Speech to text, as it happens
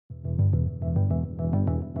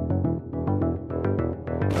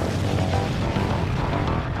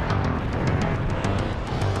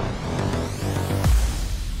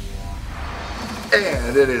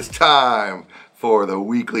And it is time for the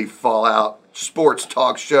weekly Fallout Sports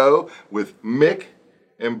Talk Show with Mick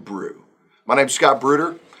and Brew. My name's Scott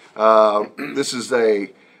Bruder. This is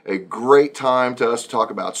a great time to us to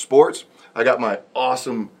talk about sports. I got my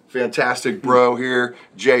awesome, fantastic bro here,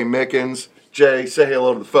 Jay Mickens. Jay, say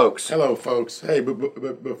hello to the folks. Hello, folks. Hey,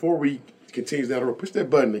 but before we continue down the road, push that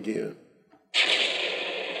button again.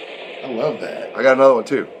 I love that. I got another one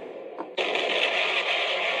too.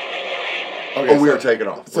 Okay, we are taking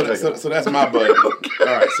off. So that's my button. All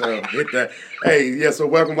right, so hit that. Hey, yeah. So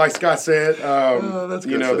welcome, like Scott said. That's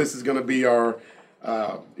good stuff. This is going to be our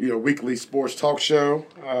weekly sports talk show.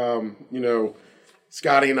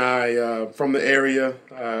 Scotty and I from the area.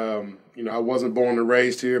 I wasn't born and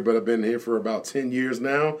raised here, but I've been here for about 10 years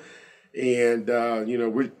now, and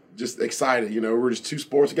we're just excited. We're just two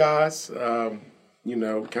sports guys. Kind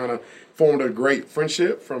of formed a great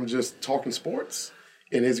friendship from just talking sports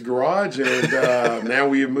in his garage, and now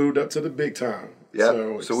we have moved up to the big time.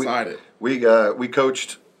 Yeah, so excited. We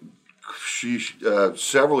coached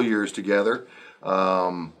several years together.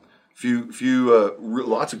 Lots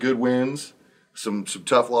of good wins, some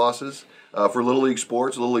tough losses for Little League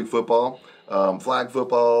sports, Little League football, flag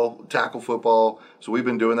football, tackle football. So we've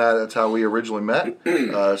been doing that. That's how we originally met.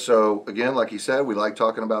 So again, like he said, we like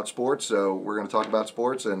talking about sports. So we're going to talk about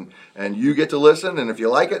sports, and you get to listen. And if you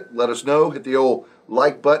like it, let us know. Hit the old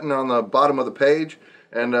like button on the bottom of the page.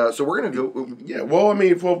 And so we're going to go. Yeah, well,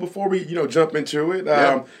 before we jump into it,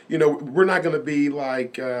 we're not going to be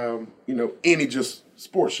like any just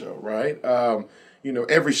sports show, right?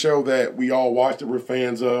 Every show that we all watch that we're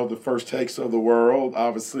fans of, the First Takes of the world.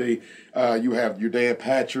 Obviously, you have your Dan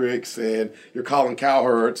Patricks and your Colin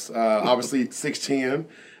Cowherds. Obviously, 610.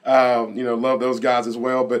 Love those guys as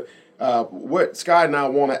well. But what Scott and I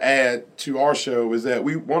want to add to our show is that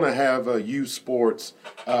we want to have a youth sports,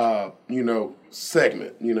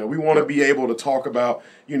 segment. We want to be able to talk about,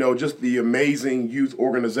 just the amazing youth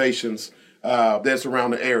organizations that's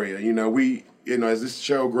around the area. As this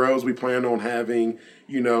show grows, we plan on having,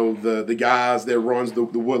 the guys that runs the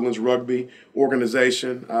Woodlands Rugby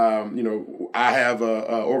organization. I have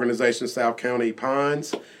a organization, South County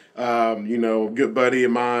Pines. A good buddy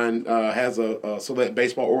of mine has a select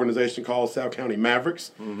baseball organization called South County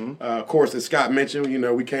Mavericks. Mm-hmm. Of course, as Scott mentioned,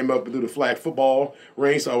 we came up through the flag football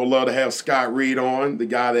ring, so I would love to have Scott Reed on, the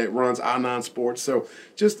guy that runs I-9 Sports. So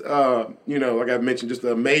just, like I mentioned, just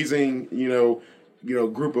an amazing,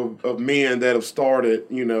 group of men that have started,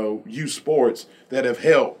 youth sports that have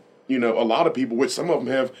helped, a lot of people, which some of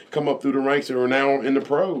them have come up through the ranks and are now in the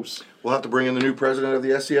pros. We'll have to bring in the new president of the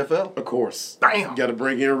SCFL. Of course. Bam! Got to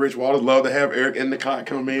bring in Rich Waters. Love to have Eric Endicott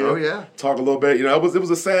come in. Oh, yeah. Talk a little bit. It was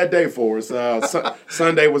a sad day for us.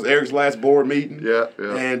 Sunday was Eric's last board meeting. Yeah.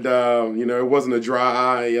 And, it wasn't a dry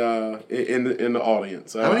eye in the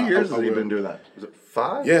audience. How many years has he been doing that? Was it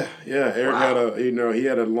 5? Yeah. Eric had he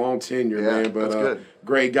had a long tenure, man. But that's good.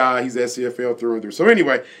 Great guy. He's SCFL through and through. So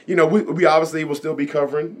anyway, we obviously will still be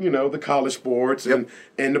covering, the college sports and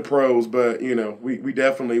the pros, but we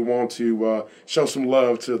definitely want to show some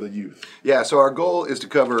love to the youth. Yeah. So our goal is to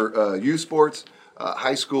cover youth sports,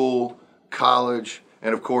 high school, college,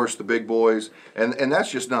 and of course the big boys, and that's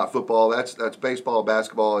just not football. That's baseball,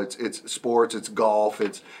 basketball. It's sports. It's golf.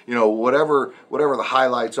 It's whatever the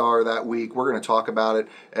highlights are that week. We're going to talk about it,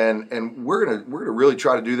 and we're gonna really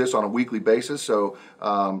try to do this on a weekly basis. So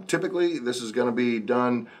typically this is going to be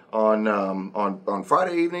done on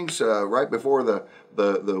Friday evenings, right before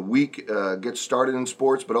the week gets started in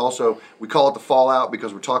sports, but also we call it the fallout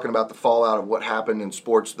because we're talking about the fallout of what happened in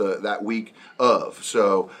sports that week of.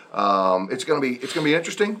 So it's gonna be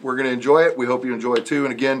interesting. We're gonna enjoy it. We hope you enjoy it too.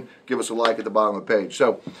 And again, give us a like at the bottom of the page.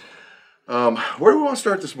 So where do we want to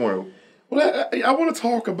start this morning? Well, I want to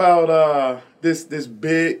talk about this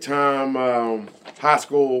big time high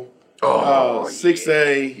school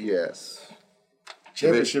 6A yes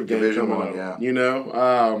championship game Division coming 1,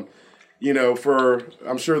 up. For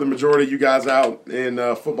I'm sure the majority of you guys out in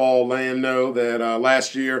football land know that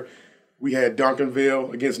last year we had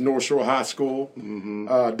Duncanville against North Shore High School. Mm-hmm.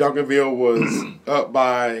 Duncanville was up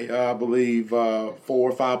by, I believe, 4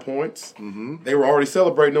 or 5 points. Mm-hmm. They were already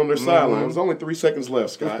celebrating on their sideline. It was only 3 seconds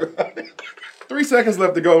left, Scott. 3 seconds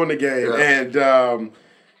left to go in the game. Yeah. And,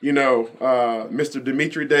 Mr.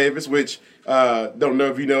 Dimitri Davis, which don't know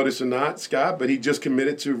if you know this or not, Scott, but he just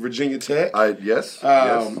committed to Virginia Tech. Yes.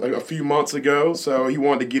 A few months ago, so he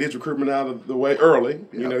wanted to get his recruitment out of the way early.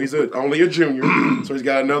 Yeah. He's only a junior, so he's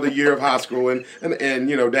got another year of high school, and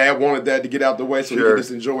Dad wanted that to get out the way so he could just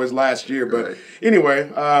enjoy his last year. But anyway,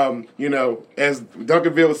 as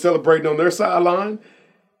Duncanville is celebrating on their sideline,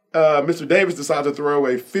 Mr. Davis decided to throw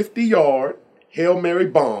a 50-yard Hail Mary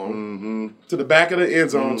bomb to the back of the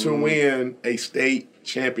end zone to win a state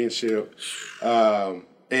championship.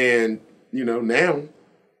 And, now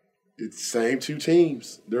it's the same two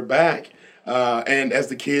teams. They're back. And as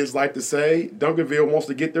the kids like to say, Duncanville wants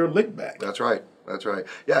to get their lick back. That's right. That's right.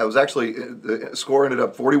 Yeah, it was actually, the score ended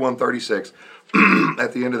up 41-36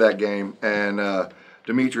 at the end of that game. And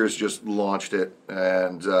Demetrius just launched it.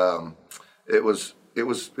 And it was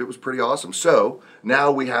pretty awesome. So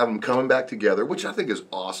now we have them coming back together, which I think is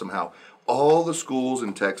awesome. How all the schools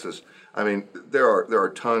in Texas, I mean, there are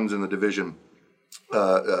tons in the division,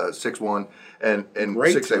 6-1 and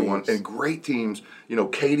 6A1, and great teams.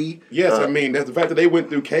 Katy. Yes, I mean that's the fact that they went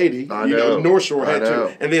through Katy. North Shore had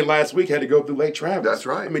to, and then last week had to go through Lake Travis. That's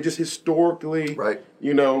right. I mean, just historically, right.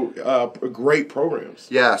 Great programs.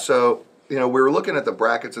 Yeah. So. We were looking at the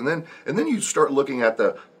brackets, and then you start looking at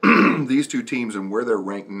the these two teams and where they're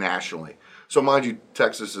ranked nationally. So, mind you,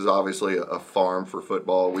 Texas is obviously a farm for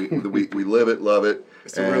football. We live it, love it.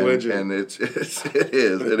 It's a religion, and it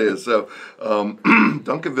is. So,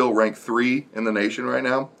 Duncanville ranked 3 in the nation right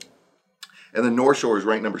now, and then North Shore is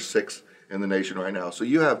ranked number 6 in the nation right now. So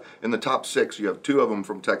you have in the top 6, you have 2 of them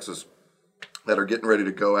from Texas that are getting ready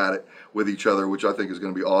to go at it with each other, which I think is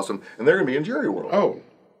going to be awesome, and they're going to be in Jerry World. Oh.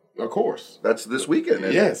 Of course, that's this weekend.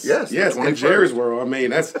 Yes. In Jerry's World. I mean,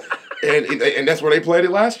 that's and that's where they played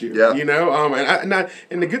it last year. Yeah.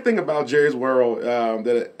 And the good thing about Jerry's World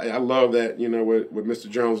that I love that what Mr.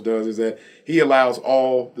 Jones does is that he allows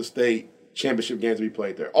all the state championship games to be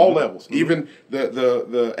played there, all levels, even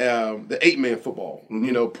the 8-man football.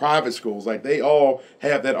 Private schools, like they all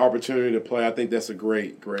have that opportunity to play. I think that's a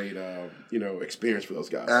great experience for those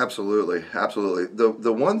guys. Absolutely.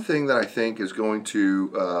 The one thing that I think is going to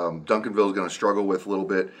Duncanville is going to struggle with a little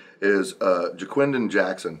bit is Jaquindon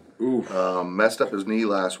Jackson. Messed up his knee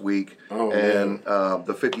last week, and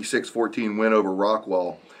the 56-14 win over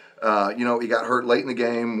Rockwall. He got hurt late in the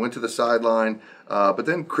game, went to the sideline, but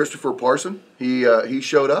then Christopher Parson, he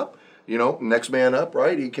showed up. Next man up,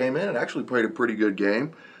 right? He came in and actually played a pretty good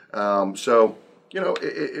game. So you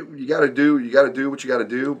got to do what you got to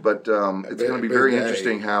do, but it's going to be very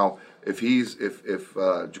interesting how if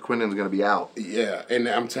Jaquindon's going to be out. Yeah, and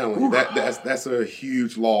I'm telling you that's a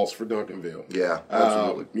huge loss for Duncanville. Yeah,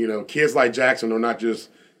 absolutely. Kids like Jackson are not just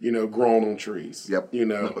grown on trees. Yep.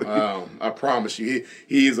 I promise you,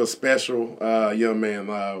 he is a special young man.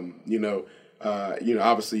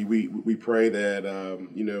 Obviously we pray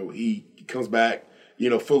that he comes back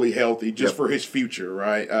fully healthy just for his future,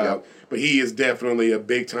 right? But he is definitely a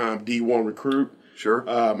big time D1 recruit. Sure.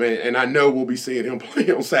 And I know we'll be seeing him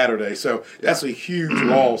play on Saturday, so that's a huge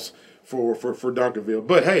loss for Duncanville.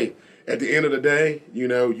 But hey, at the end of the day, you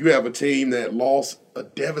have a team that lost a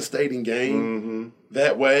devastating game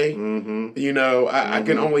that way. I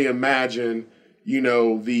can only imagine,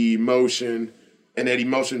 the emotion, and that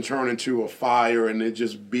emotion turned into a fire, and it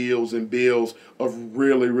just builds and builds of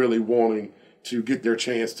really, really wanting to get their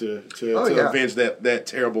chance to avenge that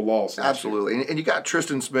terrible loss. Absolutely, and you got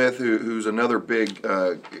Tristan Smith, who's another big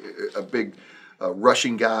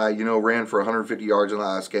rushing guy. Ran for 150 yards in the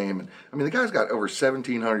last game. And I mean, the guy's got over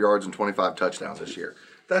 1,700 yards and 25 touchdowns this year.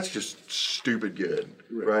 That's just stupid good,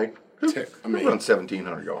 right? Who runs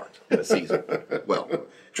 1,700 yards in a season? Well,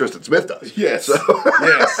 Tristan Smith does. Yes.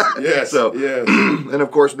 So, yes. And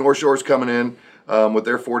of course, North Shore's coming in with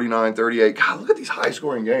their 49-38. God, look at these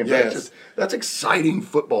high-scoring games. Yes. That's exciting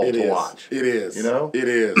football to watch. It is. It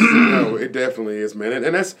is. No, it definitely is, man.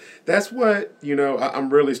 And that's what I'm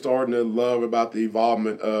really starting to love about the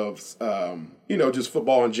involvement of just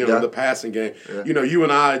football in general, the passing game. Yeah. You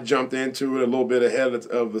and I jumped into it a little bit ahead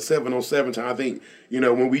of the 7-on-7 time. I think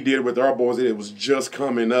when we did it with our boys, it was just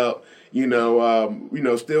coming up.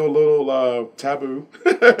 Still a little taboo.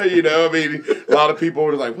 I mean, a lot of people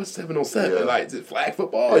were like, "What's 7-on-7? Yeah. Like, is it flag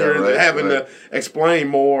football?" You're having to explain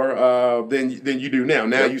more than you do now.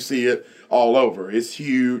 Now you see it all over. It's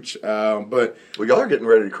huge. But y'all are getting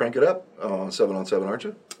ready to crank it up on 7-on-7, aren't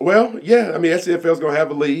you? Well, yeah. I mean, SCFL's going to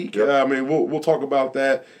have a league. Yep. I mean, we'll talk about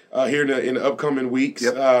that here in the upcoming weeks.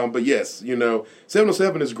 Yep. But yes,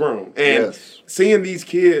 7-on-7 has grown, and seeing these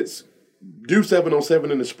kids do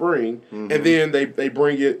 7-on-7 in the spring, and then they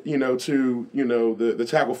bring it, to the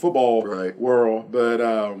tackle football world.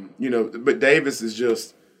 But Davis is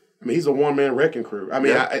just, he's a one-man wrecking crew. I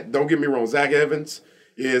mean, don't get me wrong, Zach Evans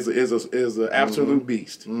is an absolute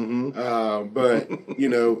beast. But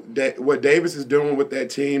what Davis is doing with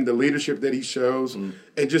that team, the leadership that he shows, and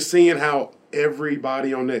just seeing how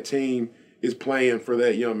everybody on that team is playing for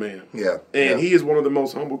that young man. And he is one of the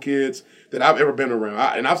most humble kids that I've ever been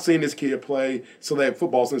around. I've seen this kid play select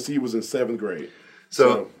football since he was in 7th grade.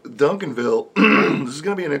 So Duncanville, this is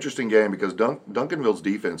going to be an interesting game because Duncanville's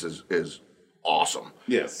defense is awesome.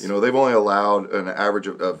 Yes. You know, they've only allowed an average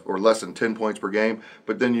of or less than 10 points per game,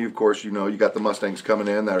 but then you, of course, you know, you got the Mustangs coming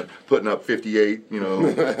in that are putting up 58,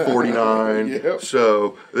 49. Yep.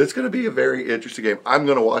 So it's going to be a very interesting game. I'm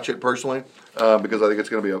going to watch it personally because I think it's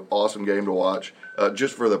going to be an awesome game to watch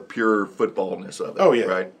just for the pure footballness of it. Oh yeah,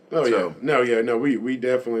 Right? Oh So, no. We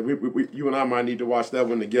definitely we you and I might need to watch that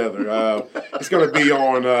one together. It's going to be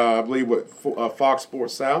on I believe Fox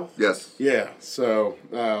Sports South. yes. Yeah, so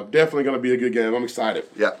definitely going to be a good game. I'm excited.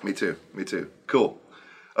 Yeah, me too. Cool.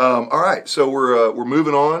 All right, so we're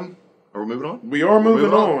moving on. Are we moving on? We are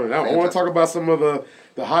moving on. I want Fantastic. to talk about some of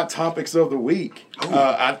the hot topics of the week.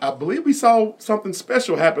 I believe we saw something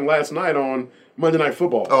special happen last night on Monday Night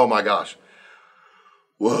Football. Oh my gosh.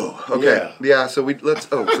 Whoa. Okay. Yeah. So we're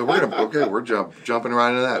jumping right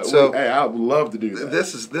into that. So Hey, I would love to do that.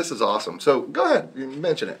 this is awesome. So go ahead, you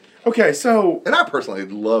mention it. Okay, so And I personally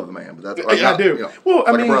love the man, but that's I do. Well,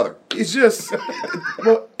 I like mean, a brother. it's just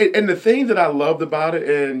and the thing that I loved about it,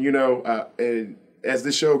 and and as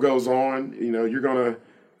this show goes on, you're gonna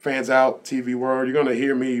fans out TV world, you're gonna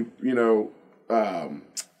hear me,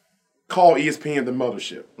 call ESPN the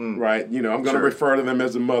mothership, right? I'm gonna Sure. refer to them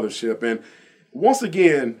as the mothership, and once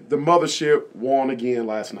again, the mothership won again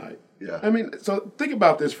last night. Yeah. I mean, so think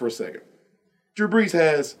about this for a second. Drew Brees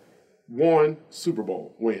has one Super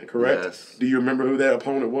Bowl win, correct? Yes. Do you remember who that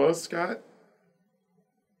opponent was, Scott?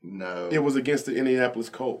 No. It was against the Indianapolis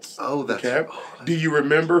Colts. Oh, that's Okay. Do you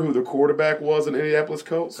remember who the quarterback was in Indianapolis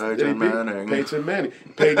Colts? Peyton that he beat? Manning. Peyton Manning.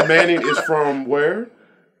 Peyton Manning is from where?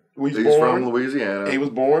 He's from Louisiana. He was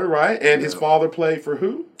born, right? And his father played for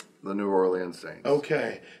who? The New Orleans Saints.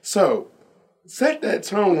 Okay. So, set that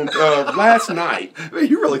tone of last night, Man,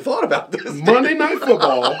 you really thought about this. didn't Monday you? Night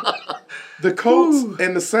Football, the Colts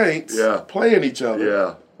and the Saints Yeah. playing each other.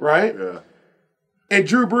 Yeah. Right? Yeah. And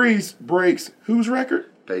Drew Brees breaks whose record?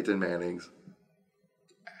 Peyton Manning's.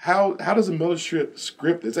 How does a mothership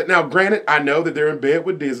script this? Now, granted, I know that they're in bed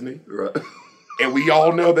with Disney, Right. and we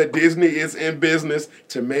all know that Disney is in business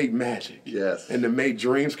to make magic. Yes. And to make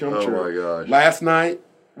dreams come Oh, true. my gosh. Last night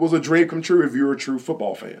was a dream come true if you're a true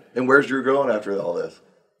football fan. And where's Drew going after all this?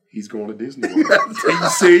 He's going to Disney World.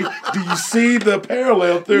 Do you see the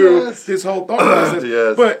parallel through Yes. this whole thought process?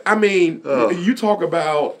 Yes. But I mean, Oh. you talk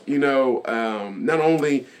about not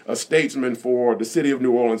only a statesman for the city of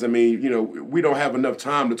New Orleans. I mean, we don't have enough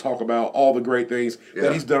time to talk about all the great things Yeah.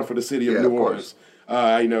 that he's done for the city of Yeah, New of Orleans.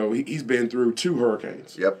 He's been through 2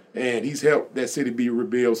 hurricanes. Yep. And he's helped that city be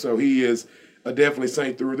rebuilt. So he is definitely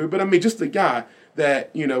saint through and through. But I mean, just the guy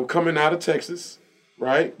that coming out of Texas.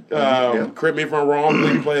 Right? Yeah. Correct me if I'm wrong. I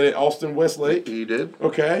believe he played at Austin Westlake. He did.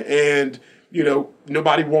 Okay. And,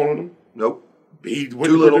 nobody wanted him. Nope. He went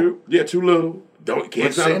Too to little. Purdue. Yeah, too little. Can't Went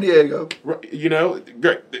to sign San him. Diego.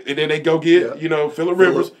 Great. And then they go get, Phillip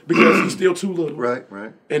Rivers because he's still too little. Right.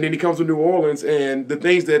 And then he comes to New Orleans and the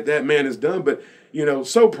things that man has done. But,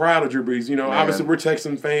 so proud of Drew Brees. Obviously we're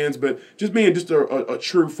Texan fans, but just being just a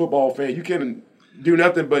true football fan, you can do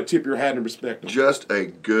nothing but tip your hat and respect him. Just a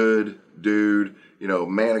good dude.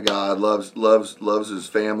 Man of God, loves his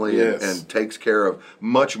family Yes. and takes care of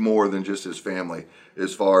much more than just his family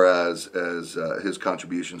as far as his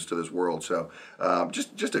contributions to this world. So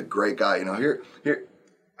just a great guy. Here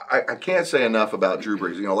I can't say enough about Drew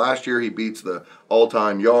Brees. Last year he beats the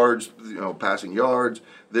all-time yards, passing yards.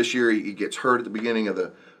 This year he gets hurt at the beginning of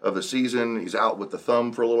the season. He's out with the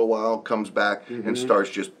thumb for a little while, comes back and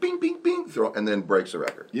starts just bing, bing, bing, and then breaks the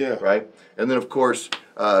record. Yeah. Right? And then, of course,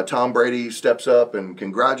 Tom Brady steps up and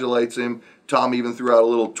congratulates him. Tom even threw out a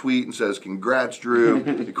little tweet and says, "Congrats, Drew."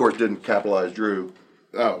 Of course, didn't capitalize Drew.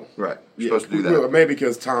 Oh. Right. You're supposed to do that. Well, maybe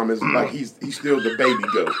because Tom is like he's still the baby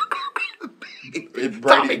goat.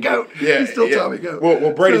 Tommy Goat. Yeah, He's still yeah. Tommy Goat.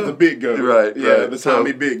 Well, Brady's the big goat. Right, Yeah, right. the So-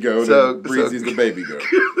 Tommy big goat. so- and Breezy's so- the baby goat.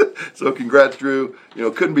 So congrats, Drew.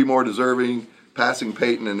 Couldn't be more deserving. Passing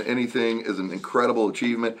Peyton in anything is an incredible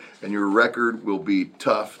achievement, and your record will be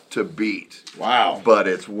tough to beat. Wow. But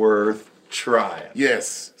it's worth trying.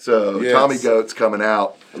 Yes. So Yes. Tommy Goat's coming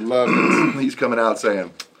out. I love it. He's coming out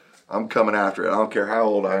saying, "I'm coming after it. I don't care how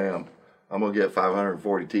old I am. I'm going to get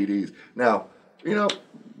 540 TDs." Now,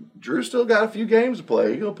 Drew's still got a few games to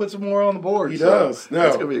play. He's going to put some more on the board. He so does. No,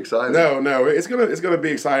 That's going to be exciting. No, it's gonna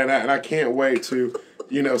be exciting, and I can't wait to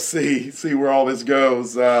see where all this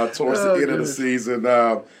goes towards the end of the season.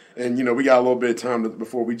 And we got a little bit of time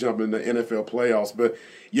before we jump into NFL playoffs. But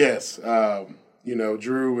yes,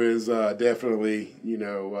 Drew is definitely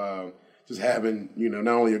just having not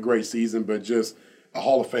only a great season but just a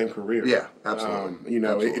Hall of Fame career. Yeah, absolutely.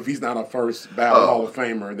 Absolutely. If he's not a first ballot Hall of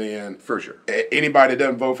Famer, then for sure, anybody that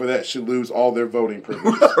doesn't vote for that should lose all their voting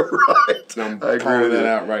privilege. Right. I'm calling that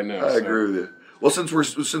out right now. I agree with you. Well, since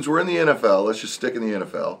we're in the NFL, let's just stick in the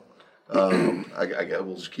NFL.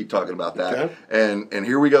 We'll just keep talking about that. Okay. And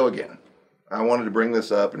here we go again. I wanted to bring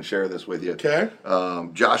this up and share this with you. Okay.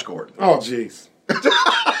 Josh Gordon. Oh, jeez.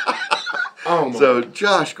 So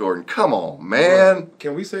Josh Gordon, come on, man.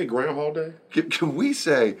 Can we say Groundhog Day? Can we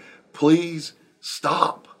say, please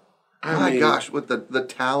stop? My gosh, with the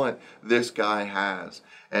talent this guy has.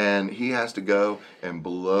 And he has to go and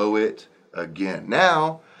blow it again.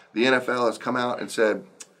 Now, the NFL has come out and said,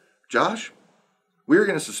 Josh, we're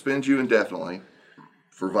going to suspend you indefinitely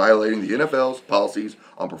for violating the NFL's policies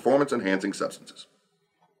on performance-enhancing substances.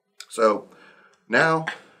 So now,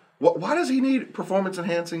 why does he need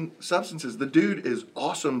performance-enhancing substances? The dude is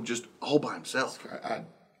awesome just all by himself.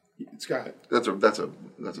 Scott. That's a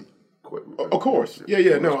Of course.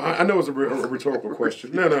 Yeah. No, I know it's a rhetorical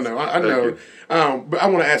question. No. I know. But I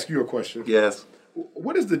want to ask you a question. Yes.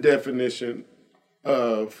 What is the definition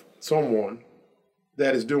of someone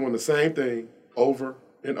that is doing the same thing over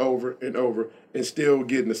and over and over and still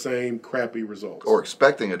getting the same crappy results? Or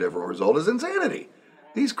expecting a different result is insanity.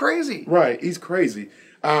 He's crazy. Right. He's crazy.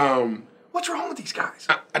 What's wrong with these guys?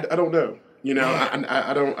 I don't know.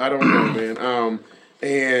 I don't know, man.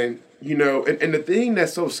 And the thing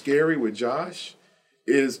that's so scary with Josh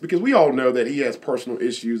is because we all know that he has personal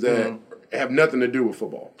issues that have nothing to do with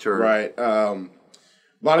football. Sure. Right.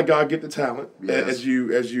 A lot of guys get the talent, yes, as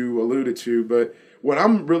you alluded to. But what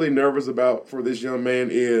I'm really nervous about for this young man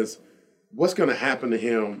is what's going to happen to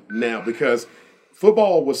him now, because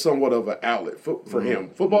football was somewhat of an outlet for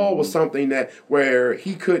him. Football was something where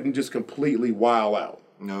he couldn't just completely wild out.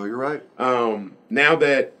 No, you're right. Now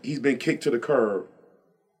that he's been kicked to the curb,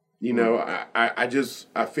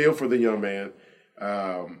 I feel for the young man,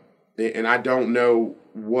 and I don't know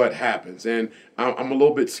what happens, and I'm a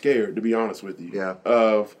little bit scared, to be honest with you,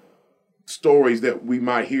 of stories that we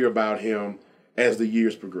might hear about him as the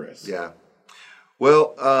years progress. Yeah.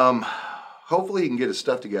 Well, hopefully he can get his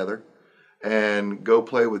stuff together and go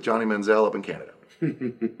play with Johnny Manziel up in Canada.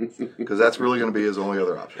 Because that's really going to be his only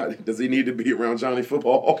other option. Does he need to be around Johnny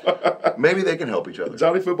Football? Maybe they can help each other.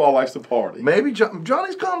 Johnny Football likes to party. Maybe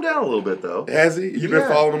Johnny's calmed down a little bit, though. Has he? You've been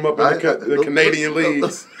following him up in the Canadian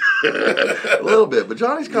leagues. A little bit, but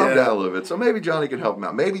Johnny's calmed down a little bit. So maybe Johnny can help him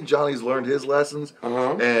out. Maybe Johnny's learned his lessons,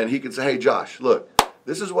 and he can say, hey, Josh, look,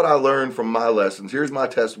 this is what I learned from my lessons. Here's my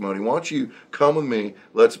testimony. Why don't you come with me?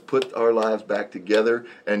 Let's put our lives back together,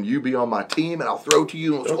 and you be on my team, and I'll throw to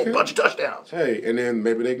you and score a bunch of touchdowns. Hey, and then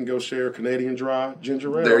maybe they can go share Canadian Dry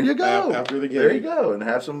ginger ale. There you go. After the game. There you go, and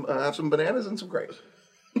have some bananas and some grapes.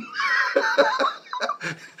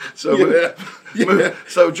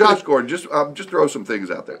 So Josh Gordon, just throw some things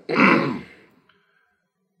out there. In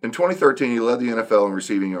 2013, he led the NFL in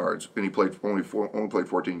receiving yards, and he played only played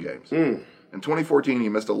 14 games. In 2014, he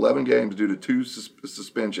missed 11 games due to 2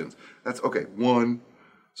 suspensions. That's okay, 1.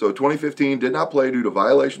 So 2015, did not play due to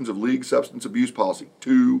violations of league substance abuse policy.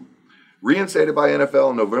 2. Reinstated by NFL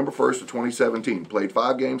on November 1st of 2017. Played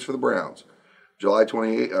 5 games for the Browns. July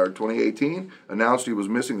 2018, announced he was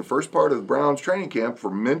missing the first part of the Browns training camp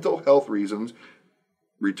for mental health reasons.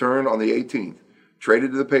 Returned on the 18th.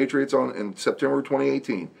 Traded to the Patriots in September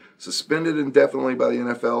 2018. Suspended indefinitely by the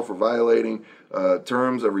NFL for violating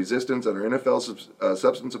terms of resistance under NFL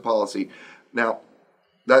substance of policy. Now,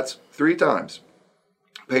 that's 3 times.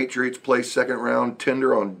 Patriots placed second-round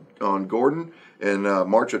tender on Gordon in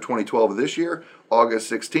March of 2012 of this year.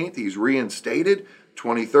 August 16th, he's reinstated.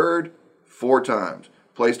 23rd, 4 times.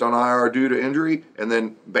 Placed on IR due to injury, and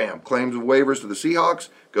then, bam, claims of waivers to the Seahawks,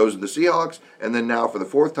 goes to the Seahawks, and then now for the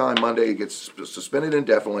 4th time, Monday, he gets suspended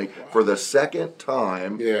indefinitely for the 2nd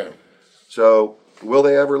time. Yeah. So, will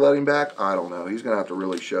they ever let him back? I don't know. He's going to have to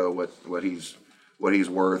really show what he's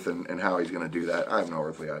worth and how he's going to do that. I have no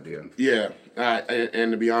earthly idea. Yeah,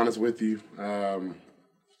 and to be honest with you, the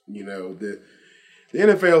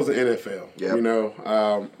NFL is the NFL. Yep.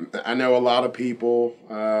 I know a lot of people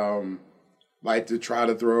like to try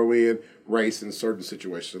to throw in race in certain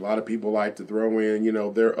situations. A lot of people like to throw in,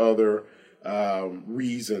 their other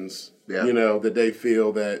reasons, that they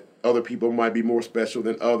feel that other people might be more special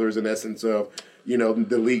than others in essence of,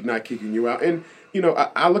 the league not kicking you out. And,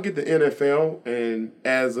 I look at the NFL and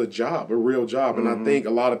as a job, a real job. And I think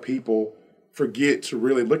a lot of people forget to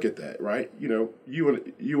really look at that, right? You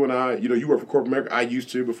and I, you work for corporate America. I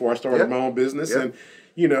used to before I started my own business. Yep. And,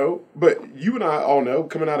 but you and I all know,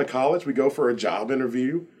 coming out of college, we go for a job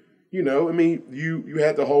interview. you know, I mean, you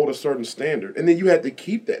had to hold a certain standard, and then you had to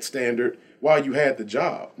keep that standard while you had the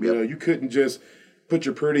job. You Yep. know, you couldn't just put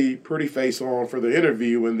your pretty face on for the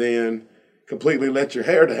interview and then completely let your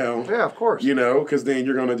hair down. Yeah, of course. You know, because then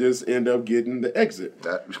you're going to just end up getting the exit.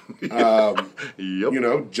 That, yep. You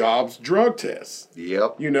know, jobs, drug tests.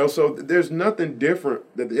 Yep. You know, so there's nothing different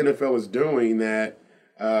that the NFL is doing that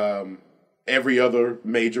every other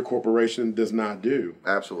major corporation does not do.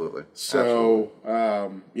 Absolutely. So,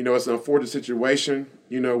 you know, it's an unfortunate situation,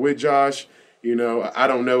 you know, with Josh. You know, I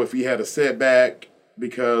don't know if he had a setback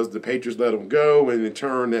because the Patriots let him go, and in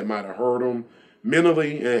turn that might have hurt him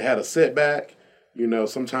mentally and had a setback. You know,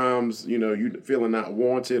 sometimes, you know, you feeling not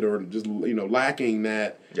wanted or just, you know, lacking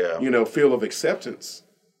that, Yeah. you know, feel of acceptance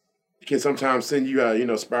can sometimes send you, you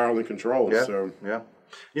know, spiraling control. Yeah. So, Yeah.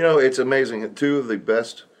 You know, it's amazing. Two of the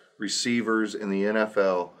best receivers in the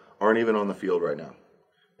NFL aren't even on the field right now.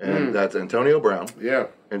 And that's Antonio Brown yeah,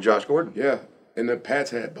 and Josh Gordon. yeah. And the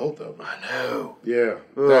Pats had both of them. I know. Yeah,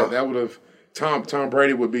 Ugh. that would have Tom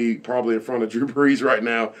Brady would be probably in front of Drew Brees right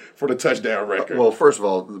now for the touchdown record. Well, first of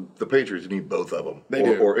all, the Patriots need both of them. They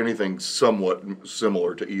or, do. or anything somewhat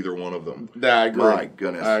similar to either one of them. I agree. My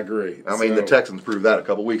goodness. I agree. I mean, the Texans proved that a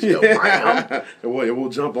couple weeks ago. Yeah. We'll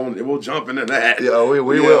jump into that. Yeah, we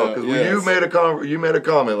will, because yes. you made a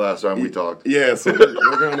comment last time we talked. Yeah, so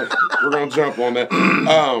we're gonna jump on that.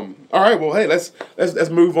 All right, well, hey, let's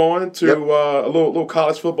move on to a little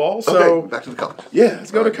college football. So Okay, back to the college. yeah,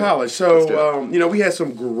 let's go to Okay. college. Let's do So you know, we had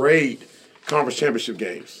some great conference championship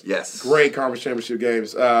games. Yes. Great conference championship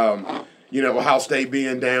games. You know, Ohio State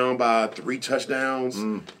being down by 3 touchdowns,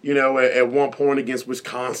 you know, at one point against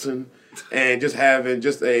Wisconsin, and just having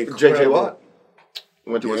just a J.J. Watt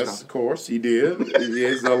went to Yes, Wisconsin. of course, he did. He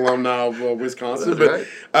is an alumni of Wisconsin. That's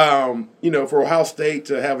But, you know, for Ohio State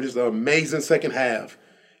to have just an amazing second half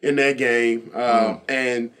in that game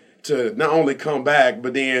and to not only come back,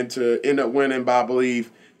 but then to end up winning by, I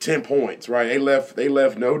believe, 10 points, right? They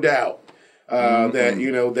left no doubt that,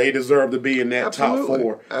 you know, they deserve to be in that top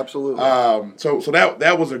 4. Absolutely. So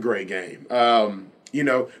that was a great game. You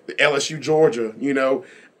know, the LSU Georgia. You know,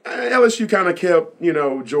 LSU kind of kept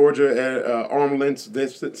Georgia at arm's length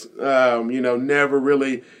distance. You know, never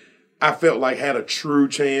really, I felt like had a true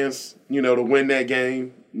chance. You know, to win that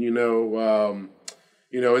game.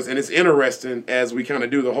 It's interesting as we kind of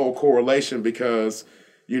do the whole correlation because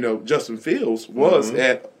Justin Fields was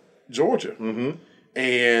at Georgia,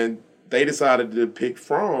 and they decided to pick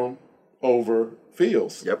Fromm over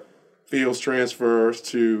Fields. Yep. Fields transfers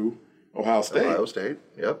to Ohio State.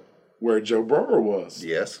 Yep. Where Joe Burrow was.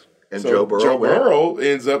 Yes. And So Joe Burrow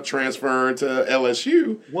ends up transferring to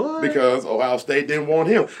LSU What? because Ohio State didn't want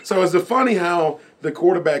him. So it's funny how the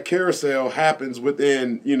quarterback carousel happens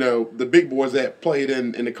within, the big boys that played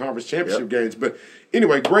in the conference championship games. But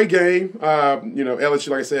anyway, great game. LSU,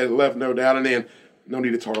 like I said, left no doubt. And then no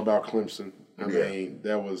need to talk about Clemson. I mean,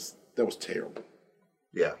 that was terrible.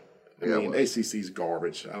 Yeah. I mean, ACC's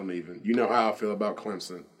garbage. I don't even. You know how I feel about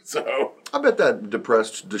Clemson. So I bet that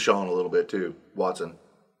depressed Deshaun a little bit too, Watson,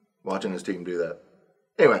 watching his team do that.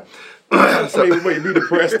 Anyway. I mean, wait, be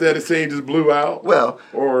depressed that his team just blew out? Well,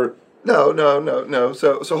 or no.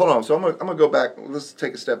 So hold on. So I'm gonna go back. Let's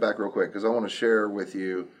take a step back real quick because I want to share with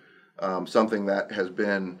you something that has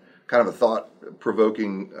been kind of a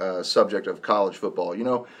thought-provoking subject of college football. You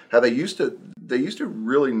know how they used to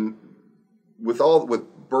really with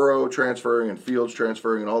Burrow transferring and Fields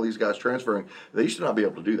transferring and all these guys transferring, they used to not be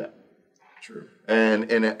able to do that. True. And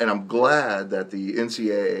I'm glad that the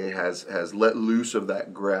NCAA has let loose of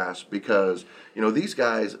that grasp because these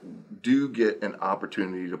guys do get an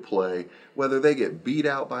opportunity to play whether they get beat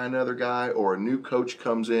out by another guy or a new coach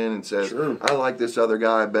comes in and says, True. I like this other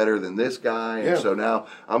guy better than this guy, and so now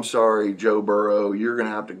I'm sorry, Joe Burrow, you're gonna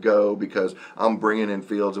have to go because I'm bringing in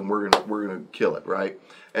Fields and we're gonna kill it, right?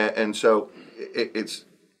 And so it's.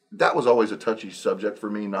 That was always a touchy subject for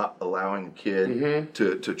me, not allowing a kid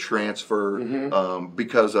to transfer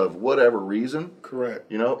because of whatever reason.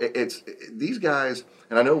 Correct. It's these guys,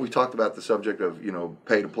 and I know we talked about the subject of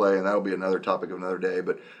pay to play, and that'll be another topic of another day.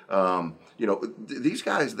 But these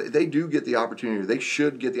guys, they do get the opportunity. They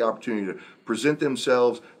should get the opportunity to present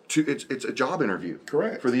themselves. It's a job interview.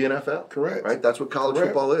 Correct. For the NFL. Correct. Right? That's what college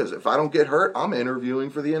football is. If I don't get hurt, I'm interviewing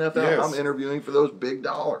for the NFL. Yes. I'm interviewing for those big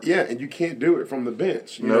dollars. Yeah, and you can't do it from the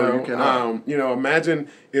bench. You cannot. Imagine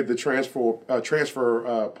if the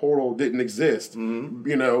transfer portal didn't exist.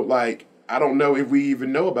 Like I don't know if we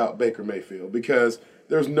even know about Baker Mayfield because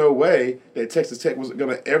there's no way that Texas Tech was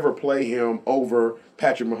going to ever play him over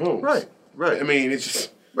Patrick Mahomes. Right. I mean, it's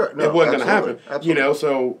just Right. No, it wasn't going to absolutely. happen. Absolutely. You know,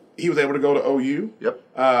 so he was able to go to OU. Yep.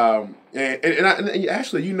 And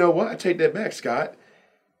actually, you know what? I take that back, Scott.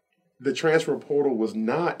 The transfer portal was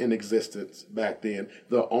not in existence back then.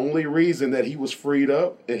 The only reason that he was freed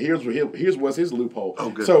up, and here's was his loophole. Oh,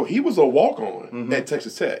 good. So he was a walk-on at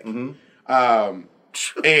Texas Tech,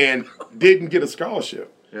 and didn't get a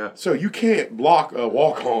scholarship. Yeah. So you can't block a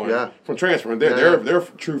walk-on from transferring. They're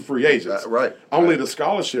true free agents. Right. Only the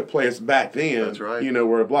scholarship players back then, That's right. you know,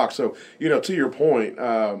 were blocked. So, you know, to your point,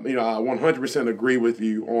 you know, I 100% agree with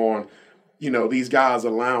you on, you know, these guys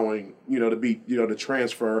allowing, you know, to be, you know, to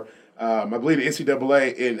transfer. I believe the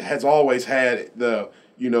NCAA has always had the,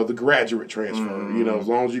 you know, the graduate transfer. Mm-hmm. You know, as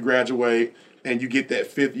long as you graduate and you get that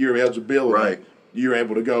 5th year eligibility, Right. you're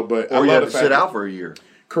able to go. But Or you have to sit out for a year.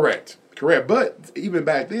 Correct. But even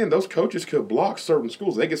back then, those coaches could block certain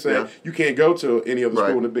schools. They could say Yeah. you can't go to any other Right.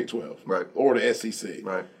 school in the Big 12, Right. or the SEC,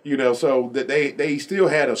 Right. You know, so that they still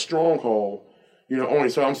had a stronghold, you know. Only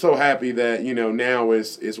so I'm so happy that, you know, now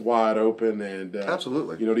it's wide open and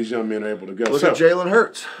Absolutely. you know, these young men are able to go. Look So, at Jalen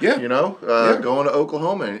Hurts. Yeah. You know, Yeah. going to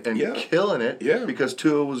Oklahoma and Yeah. killing it. Yeah. Because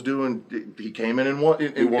Tua was doing. He came in and won.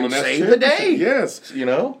 he won a And national saved the championship. day. Yes. You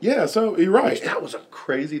know. Yeah. So you're right. That was a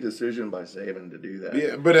crazy decision by Saban to do that.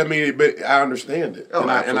 Yeah, but I mean, but I understand it, Oh, and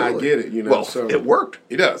I absolutely. get it. You know, Well, so it worked.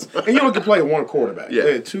 It does, and you only can play one quarterback. Yeah.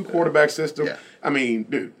 They had 2 quarterback system. Yeah. I mean,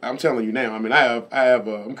 dude, I'm telling you now. I mean,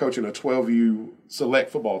 I'm coaching a 12U select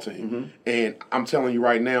football team, Mm-hmm. and I'm telling you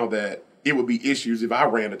right now that it would be issues if I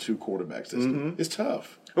ran a 2 quarterback system. Mm-hmm. It's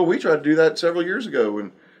tough. Well, we tried to do that several years ago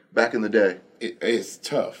when back in the day. It's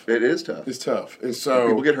tough. It is tough. It's tough, and so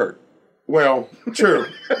People get hurt. well, true.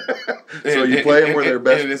 So you play them where they're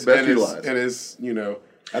best utilized. And it's, you know,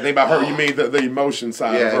 I think by hurt you mean the emotion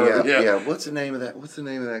side of hurt. Yeah. What's the name of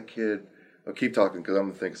that kid? I'll keep talking because I'm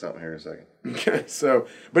gonna think of something here in a second. Okay, so,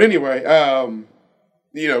 but anyway,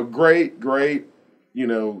 you know, great, you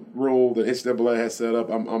know, rule that NCAA has set up.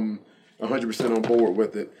 I'm 100% on board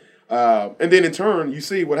with it. And then in turn, you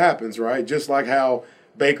see what happens, right? Just like how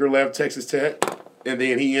Baker left Texas Tech, and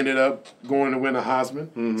then he ended up going to win a Heisman.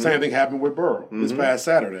 Mm-hmm. Same thing happened with Burrow this past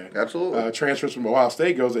Saturday. Absolutely. Transfers from Ohio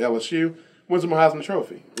State, goes to LSU, wins him a Heisman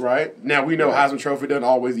Trophy, right? Now, we know Heisman Trophy doesn't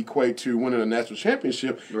always equate to winning a national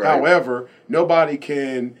championship. Right. However, nobody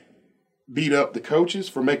can beat up the coaches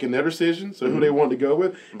for making their decisions, so who they want to go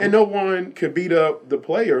with. And no one could beat up the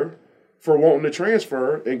player for wanting to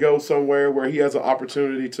transfer and go somewhere where he has an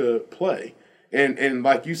opportunity to play. And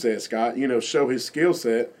like you said, Scott, you know, show his skill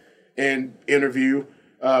set and interview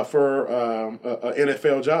for an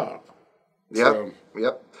NFL job. Yep.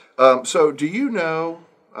 Yep. So do you know?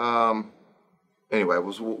 Anyway,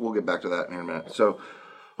 we'll get back to that in a minute. So,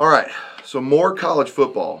 all right. So more college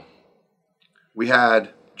football. We had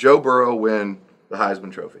Joe Burrow win the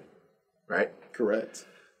Heisman Trophy, right? Correct.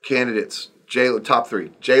 Candidates: top 3: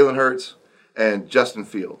 Jalen Hurts and Justin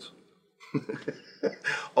Fields.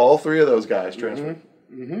 All 3 of those guys transferred.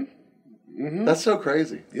 That's so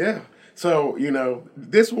crazy. Yeah. So, you know,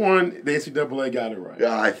 this one, the NCAA got it right.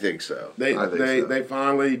 Yeah, I think so. They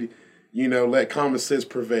finally, you know, let common sense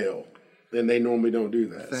prevail, and they normally don't do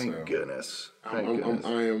that. Thank goodness. I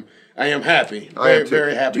am happy. I am too.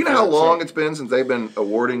 Very happy. Do you know how long it's been since they've been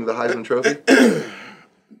awarding the Heisman Trophy?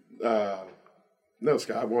 No,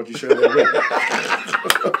 Scott, why don't you share that with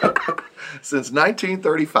me? Since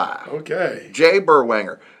 1935. Okay. Jay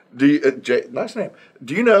Burwanger. Nice name.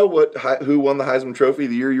 Do you know who won the Heisman Trophy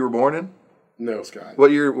the year you were born in? No, Scott.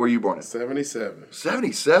 What year were you born in? 77.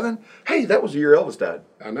 77? Hey, that was the year Elvis died.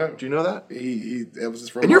 I know. Do you know that? Elvis is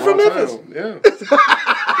from And you're from Memphis. Yeah.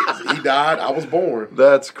 He died. I was born.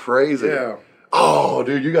 That's crazy. Yeah. Oh,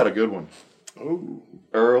 dude, you got a good one. Ooh.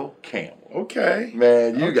 Earl Campbell. Okay.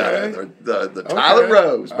 Man, you got the Tyler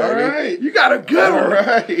Rose, baby. All right. You got a good one. All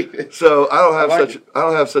right. So I don't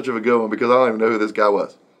I have such of a good one because I don't even know who this guy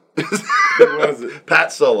was. Who was it?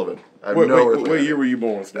 Pat Sullivan. I have What earthly year were you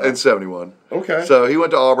born, Scott? In 71. Okay. So he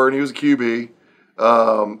went to Auburn. He was a QB.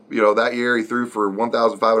 You know, that year he threw for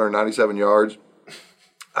 1,597 yards.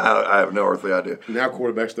 I have no earthly idea. Now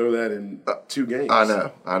quarterbacks throw that in 2 games. I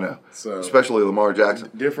know. So especially Lamar Jackson.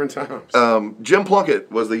 different times. Jim Plunkett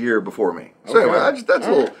was the year before me. So Okay. anyway, that's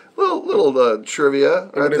a little trivia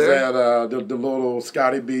right What is there. that? The little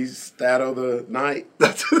Scotty B stat of the night.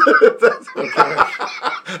 That's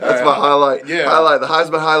my highlight. Yeah. Highlight, the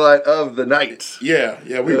Heisman highlight of the night. Yeah.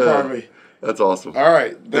 We probably. That's awesome. All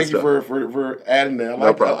right. Thank you stuff. for adding that.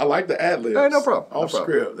 problem. I like the ad libs. Hey, no problem. No Off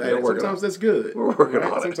problem. script. Yeah, Hey, we're working sometimes on it. that's good. We're working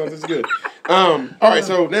on it. Sometimes it's good. All right.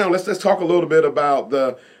 So now let's talk a little bit about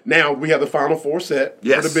now we have the Final Four set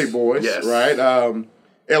Yes. for the big boys. Yes. Right.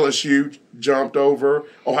 LSU jumped over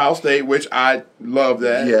Ohio State, which I love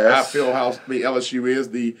that. Yes. I feel LSU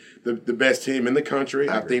is the best team in the country.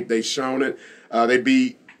 I think they've shown it. They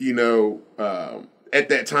beat, at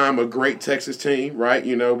that time, a great Texas team, right?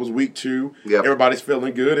 It was week 2. Yep. Everybody's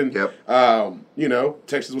feeling good. And, Yep.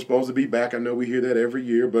 Texas was supposed to be back. I know we hear that every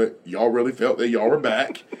year, but y'all really felt that y'all were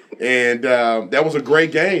back. And that was a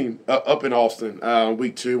great game up in Austin,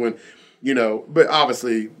 week 2. And, but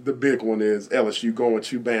obviously the big one is LSU going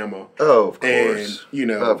to Bama. Oh, of course.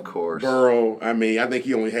 And, of course. Burrow, I think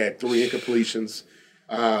he only had 3 incompletions.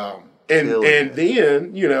 And then,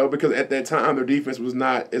 because at that time their defense was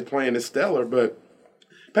not as playing as stellar, but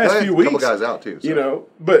past few weeks, a couple guys out too. So.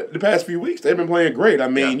 But the past few weeks they've been playing great.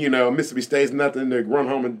 Mississippi State's nothing to run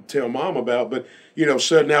home and tell mom about, but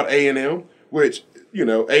shutting out A&M, which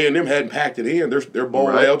A&M hadn't packed it in. They're bowl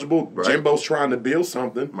eligible. Right. Jimbo's trying to build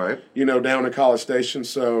something, right? Down in College Station.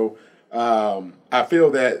 So I feel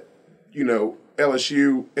that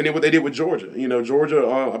LSU, and then what they did with Georgia. Georgia,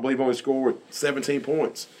 I believe, only scored 17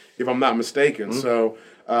 points, if I'm not mistaken. Mm-hmm. So,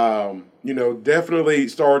 definitely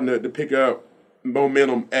starting to pick up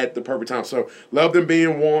momentum at the perfect time. So, love them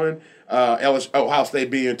being 1, Ohio State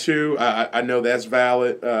being 2. I know that's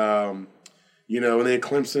valid. And then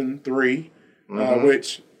Clemson 3,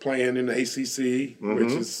 which playing in the ACC,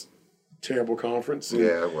 which is terrible conference. And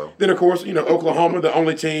then, of course, Oklahoma, the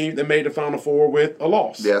only team that made the Final Four with a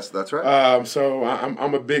loss. Yes, that's right. So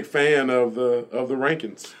I'm a big fan of the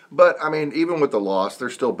rankings. But even with the loss, they're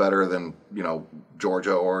still better than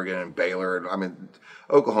Georgia, Oregon, and Baylor.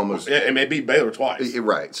 Oklahoma's and they beat Baylor twice.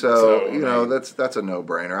 Right. So that's a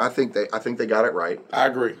no-brainer. I think they got it right. I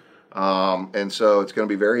agree. And so it's going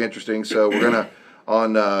to be very interesting. So we're gonna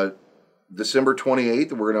on December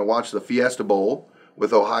 28th, we're gonna watch the Fiesta Bowl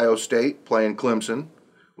with Ohio State playing Clemson,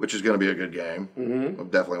 which is going to be a good game. Mm-hmm. I'm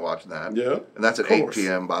definitely watching that. Yeah, and that's at 8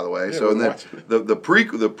 p.m. by the way. Yeah, so and then the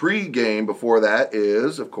pre game before that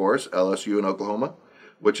is of course LSU and Oklahoma,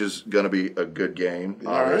 which is going to be a good game,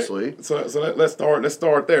 obviously. Right. So let's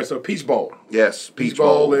start there. So Peach Bowl. Yes, Peach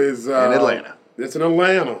Bowl is in Atlanta. It's in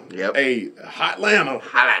Atlanta. Yep. A hot Atlanta.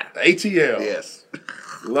 ATL. Yes.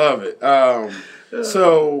 Love it.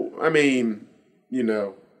 So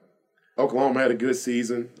Oklahoma had a good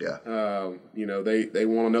season. Yeah. They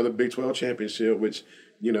won another Big 12 championship, which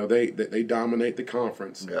they dominate the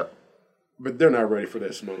conference. Yeah. But they're not ready for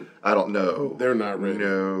that smoke. I don't know. They're not ready.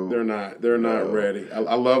 No. They're not. They're not ready.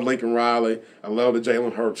 I love Lincoln Riley. I love the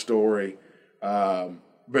Jalen Hurts story.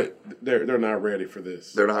 But they're not ready for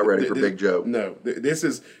this. They're not ready for Big Joe. No. This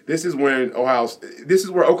is when this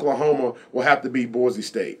is where Oklahoma will have to beat Boise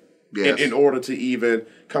State. Yes. In order to even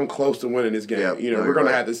come close to winning this game. Yep. We're going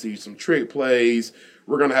to have to see some trick plays.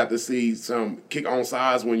 We're going to have to see some kick on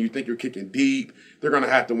sides when you think you're kicking deep. They're going to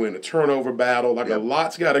have to win a turnover battle. A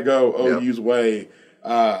lot's got to go OU's way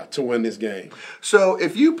to win this game. So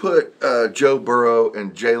if you put Joe Burrow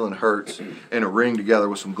and Jalen Hurts in a ring together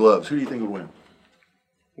with some gloves, who do you think would win?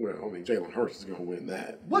 Well, Jalen Hurts is going to win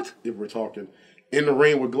that. What? If we're talking in the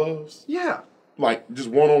ring with gloves? Yeah. Like just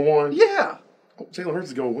one-on-one? Yeah. Jalen Hurts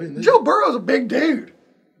is going to win that. Joe Burrow's a big dude.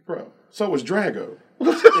 Bro, so was Drago. and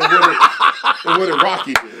what did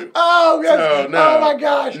Rocky do? Oh, yes. No. Oh, my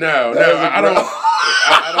gosh. No, I don't.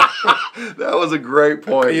 That was a great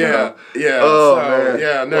point. Yeah, yeah. Oh, man.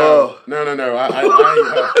 Yeah, no. No.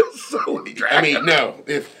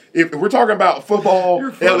 If we're talking about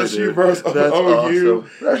football, funny, LSU dude. versus OU,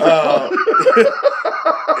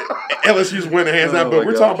 LSU's winning hands down. But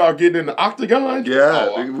we're talking about getting in the octagon.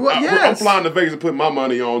 Yeah. I'm flying to Vegas to put my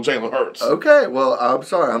money on Jalen Hurts. Okay. Well, I'm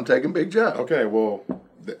sorry. I'm taking Big Joe. Okay. Well,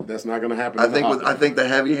 that's not going to happen. I think the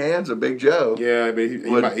heavy hands of Big Joe. Yeah, but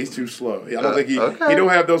he's too slow. I don't think he don't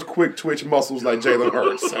have those quick twitch muscles like Jalen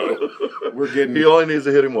Hurts. So we're getting. He only needs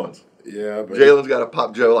to hit him once. Yeah, but Jalen's got to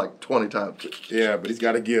pop Joe like 20 times. Yeah, but he's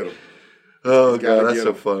got to get him. Oh God, that's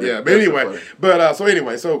so funny. Yeah, but anyway,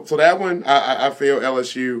 so that one I feel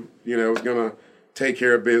LSU, is gonna take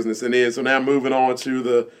care of business, and then so now moving on to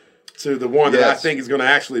the one that I think is gonna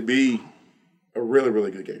actually be a really, really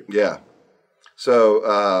good game. Yeah.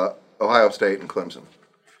 So Ohio State and Clemson.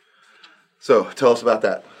 So tell us about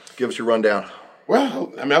that. Give us your rundown.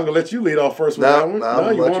 Well, I was gonna let you lead off first with that one. No,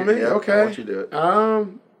 you want me? Yeah, okay. I'll let you do it.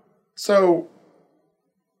 So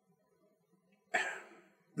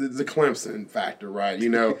the Clemson factor, right? They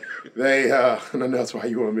and I know that's why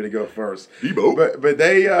you want me to go first. Debo. But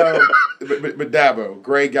they but Dabo,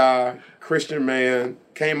 great guy, Christian man,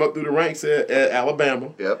 came up through the ranks at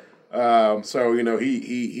Alabama. Yep. So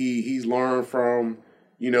he's learned from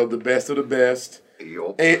the best of the best,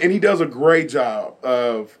 Yep. and he does a great job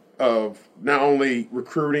of not only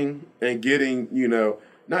recruiting and getting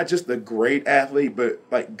not just a great athlete, but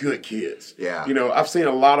like good kids. Yeah. You know, I've seen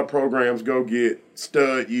a lot of programs go get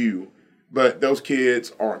stud U, but those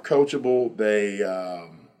kids aren't coachable. They are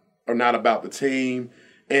not about the team.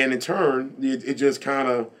 And in turn, it just kind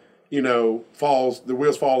of, you know, the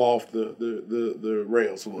wheels fall off the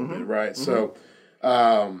rails a little bit, right? So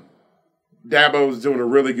Dabo's doing a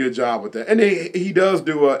really good job with that. And he does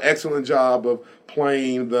do an excellent job of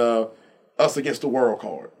playing the us against the world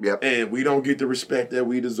card. Yep. And we don't get the respect that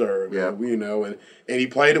we deserve. Yep. And, you know, and he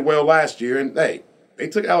played it well last year. And, hey, they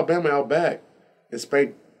took Alabama out back and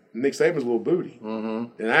spanked Nick Saban's little booty. And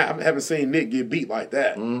I haven't seen Nick get beat like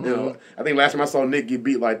that. You know, I think last time I saw Nick get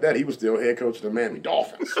beat like that, he was still head coach of the Miami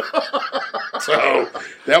Dolphins. So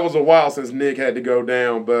that was a while since Nick had to go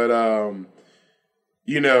down. But,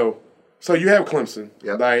 you know, so you have Clemson,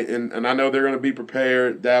 right? And I know they're going to be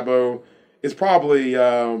prepared. Dabo is probably,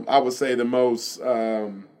 I would say, the most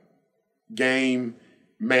game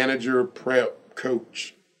manager prep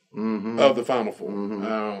coach of the Final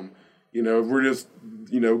Four. You know, if we're just,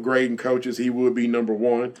 you know, grading coaches, he would be number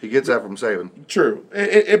one. He gets that from Saban. True,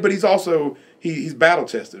 but he's also he's battle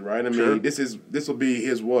tested, right? I mean, this will be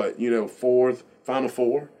his what, you know, fourth Final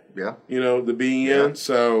Four. Yeah. You know, to be in.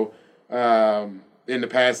 So in the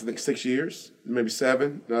past, I think 6 years, maybe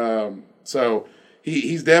 7. So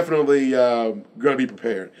he's definitely going to be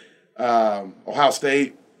prepared. Ohio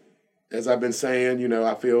State, as I've been saying, you know,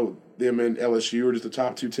 I feel them and LSU are just the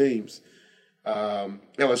top 2 teams.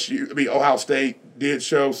 Ohio State did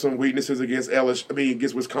show some weaknesses against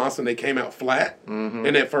against Wisconsin. They came out flat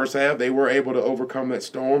in that first half. They were able to overcome that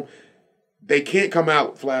storm. They can't come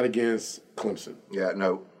out flat against Clemson. Yeah,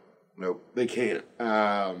 no. They can't.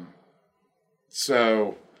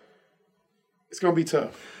 So it's going to be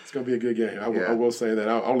tough. It's going to be a good game. I will say that.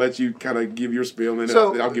 I'll let you kind of give your spiel, and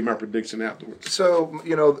then I'll give my prediction afterwards. So,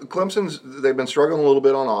 you know, they've been struggling a little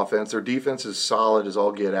bit on offense. Their defense is solid as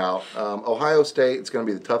all get out. Ohio State, it's going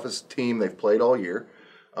to be the toughest team they've played all year.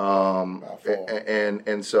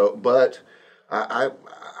 And so, but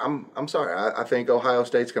I'm sorry. I think Ohio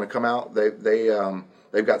State's going to come out.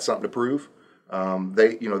 They've got something to prove.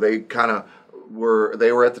 They kind of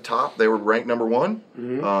were at the top. They were ranked number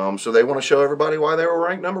 1. So they want to show everybody why they were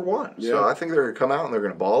ranked number 1. Yeah. So I think they're going to come out and they're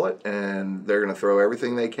going to ball it, and they're going to throw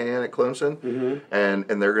everything they can at Clemson,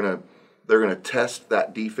 and they're going to test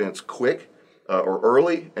that defense quick or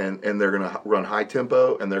early, and they're going to run high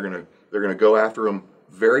tempo, and they're going to go after them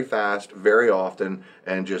very fast, very often,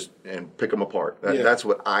 and pick them apart. That's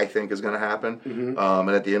what I think is going to happen. And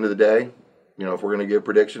at the end of the day, you know, if we're going to give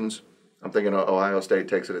predictions, I'm thinking Ohio State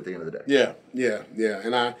takes it at the end of the day. Yeah.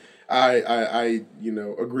 And I you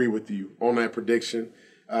know, agree with you on that prediction.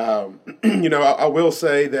 You know, I will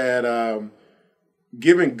say that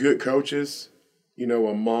giving good coaches, you know,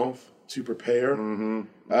 a month to prepare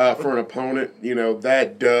for an opponent, you know,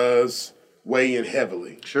 that does weigh in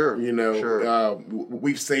heavily. Sure. You know,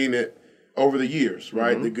 we've seen it over the years,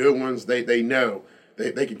 right? The good ones, they know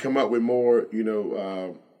they can come up with more, you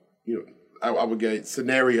know, I would get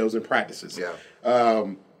scenarios and practices. Yeah.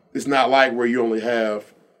 It's not like where you only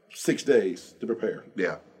have 6 days to prepare.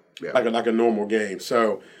 Yeah. Like a normal game.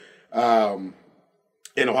 So, and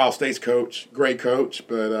Ohio State's coach, great coach,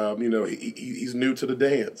 but you know, he's new to the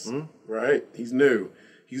dance, right? He's new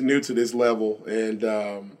to this level, and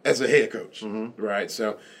as a head coach, right?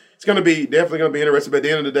 So it's definitely gonna be interesting. But at the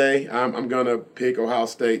end of the day, I'm gonna pick Ohio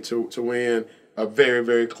State to win a very,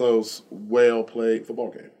 very close, well played football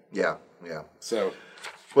game. Yeah. So,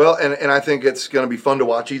 well, and I think it's going to be fun to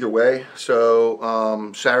watch either way.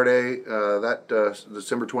 So Saturday,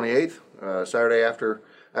 December 28th, Saturday after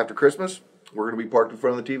Christmas, we're going to be parked in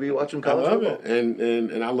front of the TV watching college football. It,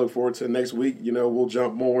 and I look forward to next week. You know, we'll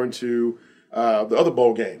jump more into the other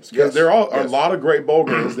bowl games, because there are a lot of great bowl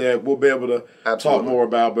games that we'll be able to talk more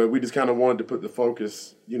about. But we just kind of wanted to put the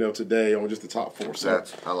focus, you know, today on just the top 4. So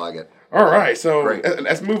I like it. All right, so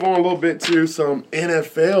let's move on a little bit to some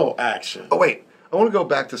NFL action. Oh, wait. I want to go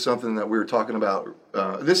back to something that we were talking about.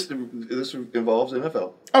 This involves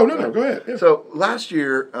NFL. Oh, no, go ahead. Yeah. So last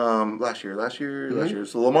year,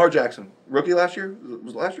 so Lamar Jackson, rookie last year?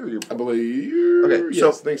 Was it last year or the year before? I believe. Okay,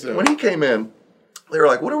 yes, I think so. When he came in, they were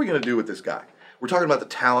like, what are we going to do with this guy? We're talking about the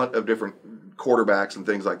talent of different quarterbacks and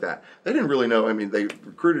things like that. They didn't really know. I mean, they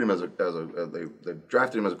recruited him they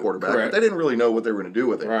drafted him as a quarterback, but they didn't really know what they were going to do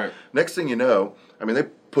with him. Right. Next thing you know, I mean, they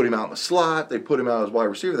put him out in the slot, they put him out as wide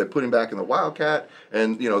receiver, they put him back in the Wildcat,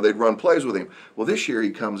 and, you know, they'd run plays with him. Well, this year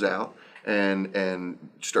he comes out and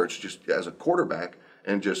starts just as a quarterback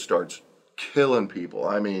and just starts killing people.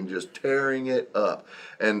 I mean, just tearing it up.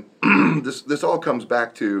 And this all comes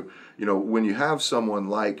back to, when you have someone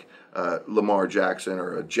like Lamar Jackson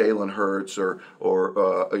or a Jalen Hurts or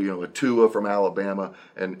a Tua from Alabama,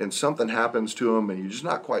 and something happens to them, and you're just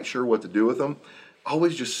not quite sure what to do with them,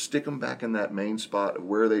 always just stick them back in that main spot of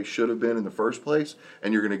where they should have been in the first place,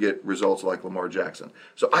 and you're going to get results like Lamar Jackson.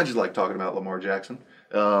 So I just like talking about Lamar Jackson.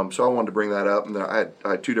 So I wanted to bring that up, and then I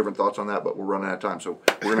had two different thoughts on that, but we're running out of time, so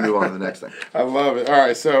we're going to move on to the next thing. I love it. All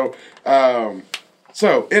right, so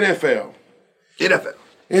NFL.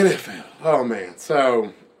 Oh man.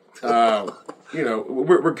 So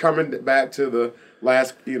we're coming back to the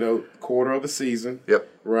last quarter of the season. Yep.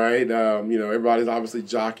 Right. Everybody's obviously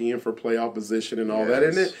jockeying for playoff position and all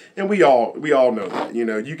Yes. that, and we all know that.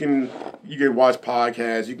 You can watch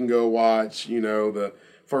podcasts. You can go watch the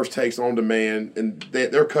First Takes on Demand, and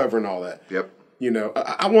they're covering all that. Yep.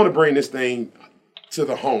 I want to bring this thing to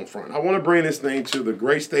the home front. I want to bring this thing to the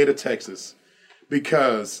great state of Texas,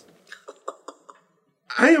 because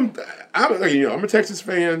I'm a Texas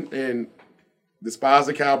fan and despise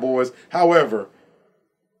the Cowboys. However,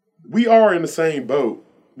 we are in the same boat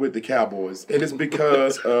with the Cowboys, and it's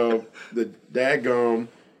because of the daggum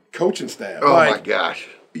coaching staff. Oh my gosh.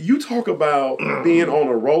 You talk about being on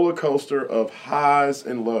a roller coaster of highs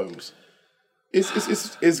and lows.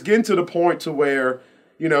 It's getting to the point to where,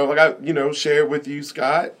 like I shared with you,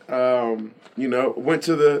 Scott. Went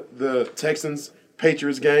to the Texans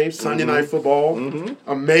Patriots game, Sunday Night Football. Mm-hmm.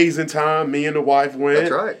 Amazing time. Me and the wife went.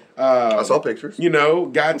 That's right. I saw pictures.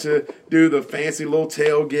 Got to do the fancy little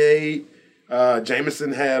tailgate.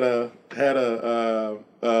 Jameson had a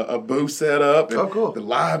booth set up. And oh, cool. The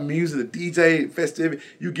live music, the DJ festivity.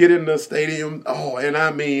 You get in the stadium. Oh, and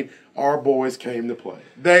I mean, our boys came to play.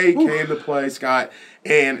 They came to play, Scott.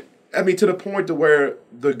 And I mean, to the point to where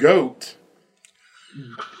the GOAT,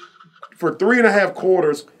 for 3.5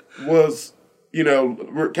 quarters, was, kind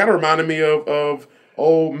of reminded me of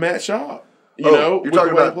old Matt Schaub. You're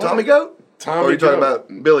talking about Tommy Goat? Tommy Or are you talking Goat.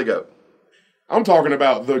 about Billy Goat? I'm talking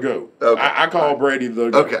about the GOAT. Okay. I call Brady the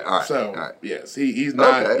GOAT. Okay, all right. So, all right. yes, he's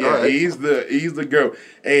not. Okay, yeah, all right. he's the GOAT.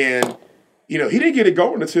 And, he didn't get it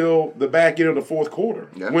going until the back end of the fourth quarter,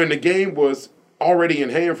 when the game was already in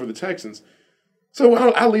hand for the Texans. So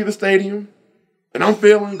I leave the stadium, and I'm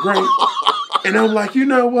feeling great. And I'm like, you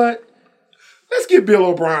know what? Let's give Bill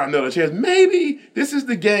O'Brien another chance. Maybe this is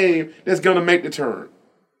the game that's going to make the turn.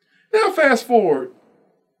 Now, fast forward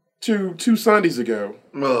to 2 Sundays ago.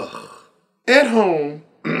 Ugh. At home,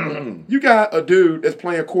 you got a dude that's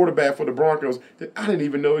playing quarterback for the Broncos that I didn't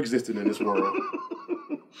even know existed in this world.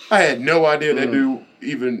 I had no idea that dude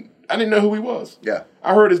I didn't know who he was. Yeah.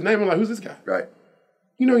 I heard his name, I'm like, who's this guy? Right.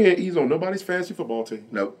 He's on nobody's fantasy football team.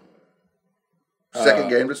 Nope. Second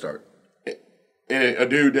game to start. And a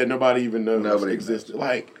dude that nobody even knows existed.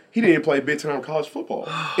 Like, he didn't even play big-time college football.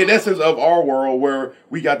 In essence of our world where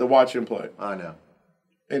we got to watch him play. I know.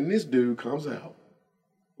 And this dude comes out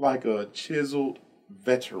like a chiseled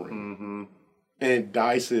veteran and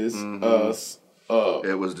dices us up.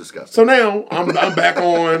 It was disgusting. So now I'm back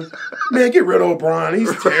on, man, get rid of O'Brien.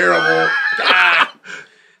 He's terrible.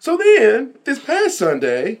 So then, this past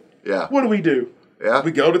Sunday, what do? Yeah.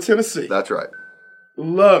 We go to Tennessee. That's right.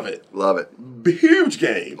 Love it. Love it. Huge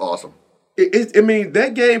game. Awesome.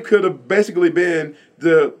 That game could have basically been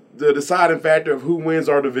the deciding factor of who wins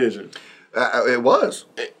our division. It was.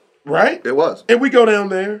 Right? It was. And we go down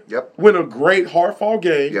there. Yep. Win a great hard-fought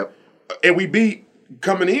game. Yep. And we beat,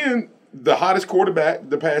 coming in, the hottest quarterback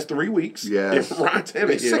the past 3 weeks. Yes. Ryan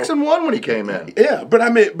Tannehill. He's 6-1 when he came in. Yeah,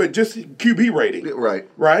 but just QB rating. Right.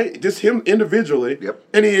 Right? Just him individually. Yep.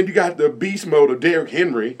 And then you got the beast mode of Derrick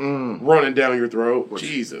Henry running down your throat.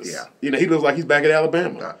 Jesus. Yeah. He looks like he's back at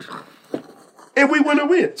Alabama. And we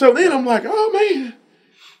win. So then I'm like, oh, man.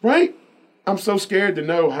 Right? I'm so scared to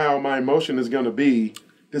know how my emotion is going to be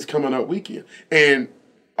this coming up weekend. And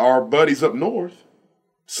our buddies up north,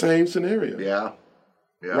 same scenario. Yeah.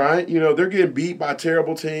 Right? They're getting beat by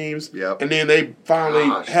terrible teams. Yep. And then they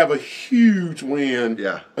finally have a huge win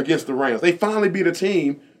Yeah. against the Rams. They finally beat a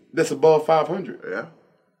team that's above 500. Yeah.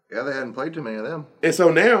 Yeah, they hadn't played too many of them. And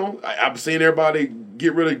so now I've seen everybody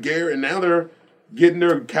get rid of Garrett, and now they're getting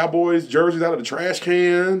their Cowboys jerseys out of the trash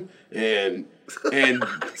can and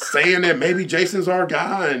saying that maybe Jason's our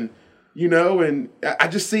guy, and I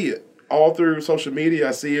just see it all through social media.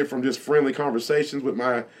 I see it from just friendly conversations with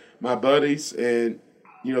my buddies, and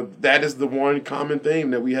that is the one common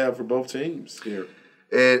theme that we have for both teams here.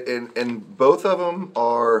 And both of them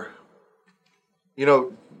are,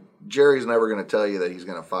 Jerry's never going to tell you that he's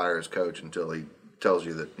going to fire his coach until he tells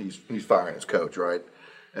you that he's firing his coach, right?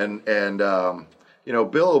 And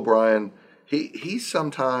Bill O'Brien, he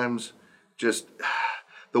sometimes just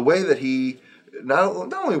the way that he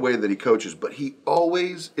not only the way that he coaches, but he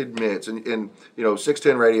always admits, and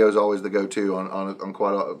 610 Radio is always the go-to on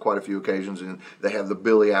quite a few occasions, and they have the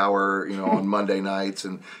Billy Hour, on Monday nights,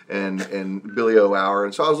 and Billy O Hour,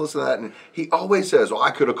 and so I was listening to that, and he always says, "Well,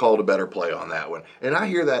 I could have called a better play on that one," and I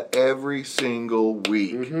hear that every single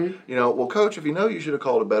week. Well, Coach, if you know you should have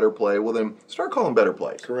called a better play, well then start calling better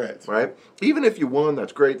plays. Correct. Right? Even if you won,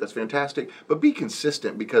 that's great, that's fantastic, but be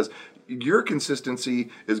consistent, because your consistency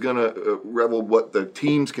is going to revel what the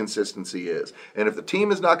team's consistency is. And if the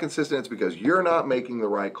team is not consistent, it's because you're not making the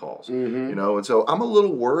right calls. And so I'm a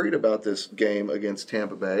little worried about this game against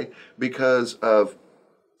Tampa Bay because of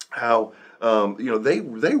how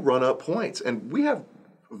they run up points, and we have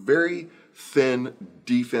very thin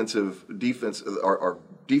defense. Our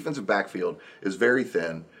defensive backfield is very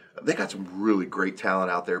thin. They got some really great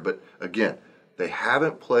talent out there, but again, they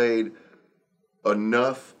haven't played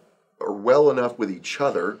enough or well enough with each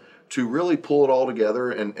other to really pull it all together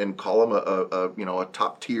and call them a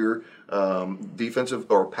top tier defensive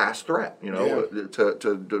or pass threat,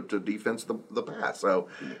 to defense the pass. So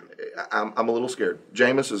I'm a little scared.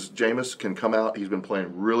 Jameis can come out. He's been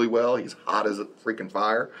playing really well. He's hot as a freaking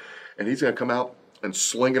fire, and he's going to come out and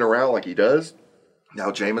sling it around like he does. Now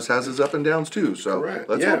Jameis has his up and downs too. So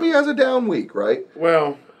let's hope he has a down week, right?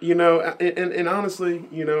 Well, and honestly,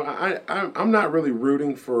 I'm not really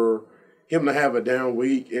rooting for him to have a down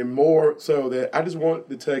week, and more so that I just want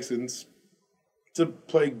the Texans to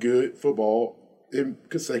play good football in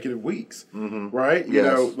consecutive weeks, right?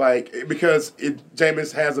 Because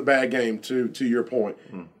Jameis has a bad game. To your point,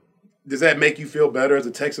 does that make you feel better as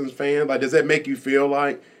a Texans fan? Like, does that make you feel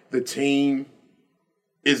like the team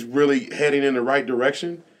is really heading in the right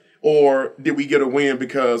direction, or did we get a win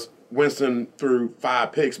because Winston threw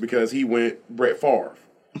 5 picks because he went Brett Favre?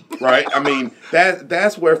 Right? I mean,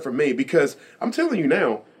 that's where for me, because I'm telling you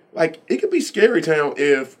now, like, it could be scary town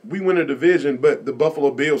if we win a division, but the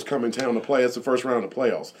Buffalo Bills come in town to play us the first round of the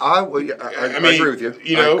playoffs. I agree with you.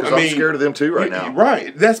 I'm scared of them too right now.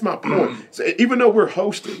 Right. That's my point. So even though we're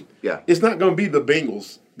hosting, it's not going to be the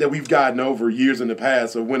Bengals that we've gotten over years in the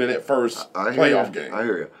past of winning that first playoff game. I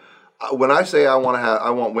hear you. When I say I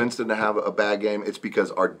want Winston to have a bad game, it's because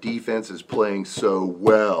our defense is playing so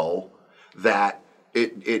well that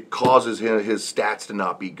it causes his stats to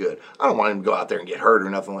not be good. I don't want him to go out there and get hurt or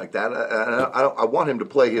nothing like that. I want him to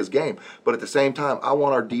play his game, but at the same time, I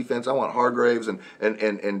want our defense. I want Hargraves and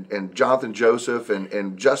Jonathan Joseph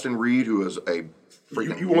and Justin Reed, who is a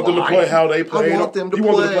freaking. You want them to play how they played. I want them to play. You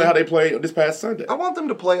want them to play how they played this past Sunday. I want them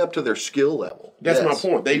to play up to their skill level. That's my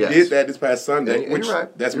point. They did that this past Sunday. And you're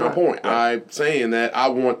right. That's my point. Right. I'm saying that I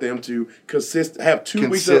want them to have 2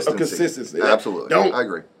 weeks of consistency. Absolutely. I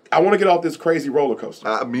agree. I want to get off this crazy roller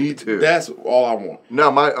coaster. Me too. That's all I want. No,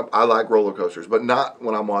 I like roller coasters, but not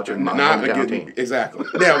when I'm watching my hometown team. Exactly.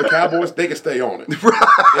 Now the Cowboys, they can stay on it.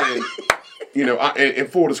 Right. And, in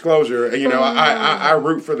full disclosure, I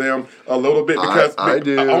root for them a little bit because I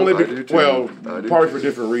do. Probably for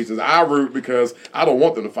different reasons. I root because I don't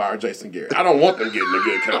want them to fire Jason Garrett. I don't want them getting a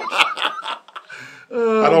good coach.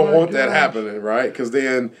 I don't want that happening, right? Because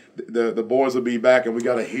then the boys will be back, and we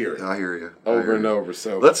got to hear it. I hear you. Over and over.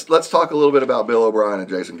 So let's talk a little bit about Bill O'Brien and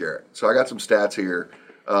Jason Garrett. So I got some stats here.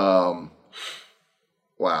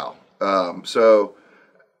 Wow. So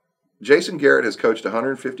Jason Garrett has coached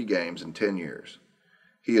 150 games in 10 years.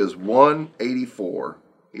 He has won 84.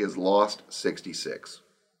 He has lost 66.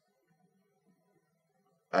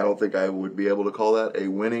 I don't think I would be able to call that a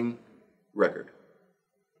winning record.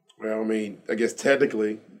 Well, I mean, I guess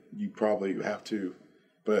technically you probably have to,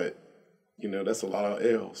 but, that's a lot of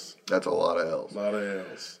L's. That's a lot of L's. A lot of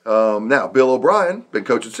L's. Now, Bill O'Brien, been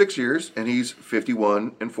coaching 6 years, and he's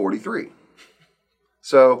 51-43.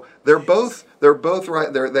 So they're both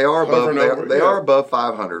right there. They are above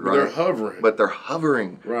 500, right? They're hovering. But they're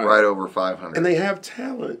hovering right over 500. And they have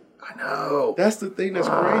talent. I know. That's the thing that's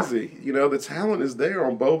crazy. The talent is there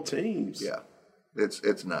on both teams. Yeah.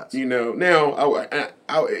 It's nuts. Now,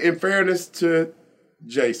 I, in fairness to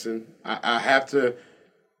Jason, I have to,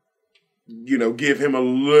 give him a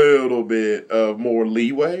little bit of more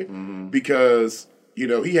leeway because,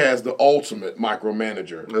 he has the ultimate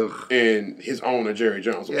micromanager in his owner, Jerry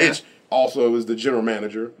Jones, which also is the general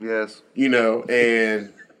manager. Yes.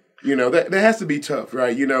 And, that has to be tough,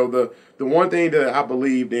 right? The one thing that I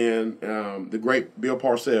believed in, the great Bill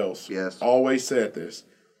Parcells always said this.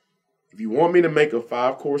 If you want me to make a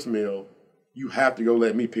 5-course meal, you have to go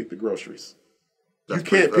let me pick the groceries. You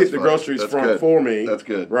can't pick the groceries for me. That's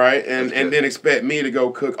good. Right? And then expect me to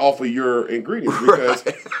go cook off of your ingredients because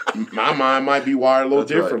my mind might be wired a little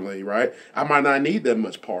differently, right? I might not need that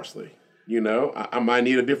much parsley. You know, I might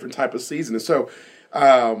need a different type of seasoning. So,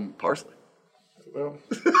 Parsley. well,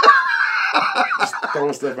 just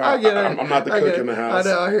throwing stuff out. I get it. I'm not the cook in the house. I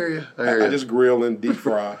know. I hear you. I just grill and deep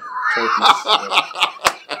fry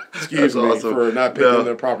turkeys. Excuse me awesome. for not picking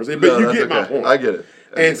the proper season, but you get my point. I get it.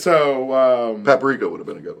 And so, Paprika would have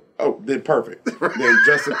been a good one. oh, then perfect. Then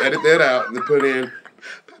Justin edit that out and then put in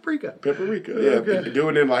Paprika. paprika. Yeah, Okay. do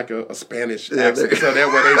it in like a Spanish Yeah, accent, so that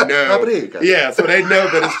way they know. Paprika. Yeah, so they know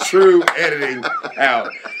that it's true editing out.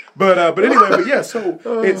 But anyway, but yeah.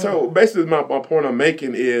 So basically, my point I'm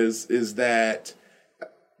making is that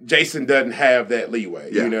Jason doesn't have that leeway.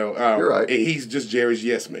 Yeah, You know, you're right. He's just Jerry's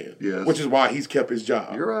yes man. Yes. Which is why he's kept his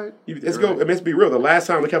job. You're right. Let's go. Let's be real. The last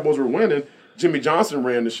time the Cowboys were winning, Jimmy Johnson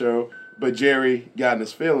ran the show, but Jerry got in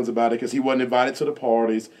his feelings about it because he wasn't invited to the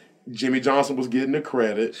parties. Jimmy Johnson was getting the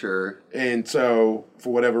credit. Sure. And so,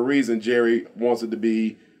 for whatever reason, Jerry wants it to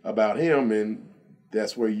be about him, and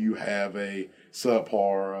that's where you have a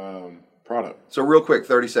subpar product. So real quick,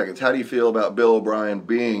 30 seconds. How do you feel about Bill O'Brien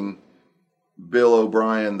being Bill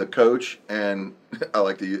O'Brien, the coach, and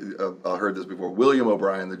I heard this before, William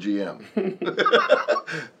O'Brien, the GM?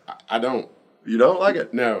 I don't. You don't like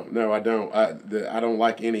it? No, I don't. I don't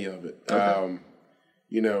like any of it. Okay.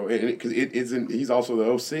 You know, because he's also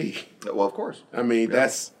the OC. Well, of course. I mean,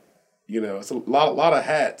 that's, you know, it's a lot of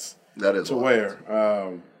hats That is to a lot.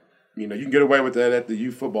 wear. You know, you can get away with that at the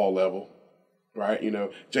youth football level, right? You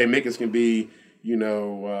know, Jay Mickens can be, you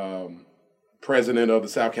know, president of the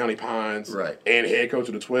South County Pines, Right. and head coach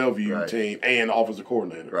of the 12U Right. team and offensive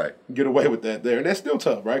coordinator. Right. Get away with that there. And that's still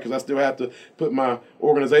tough, right? Because I still have to put my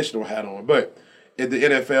organizational hat on. But at the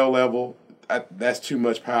NFL level, that's too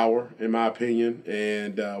much power, in my opinion.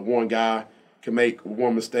 And one guy can make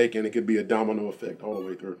one mistake, and it could be a domino effect all the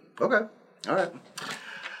way through. Okay. All right.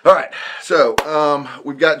 All right. So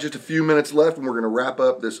we've got just a few minutes left, and we're going to wrap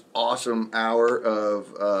up this awesome hour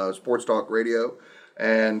of Sports Talk Radio.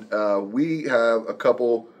 And we have a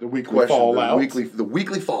couple The weekly questions. fallout. The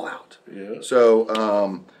weekly fallout. Yeah.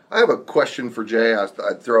 So I have a question for Jay.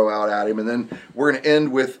 I'd throw out at him, and then we're going to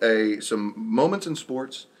end with some moments in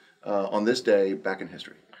sports on this day back in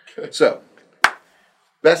history. Okay. So,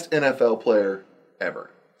 best NFL player ever.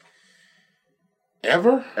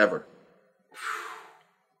 Ever? Ever.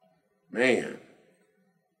 Man,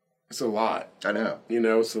 it's a lot. I know. You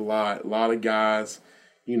know, it's a lot. A lot of guys.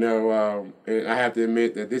 You know, and I have to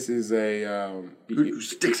admit that this is a Who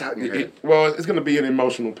sticks out in your head? well, it's going to be an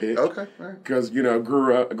emotional pick. Okay. All right. Because you know,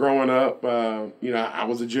 growing up, you know, I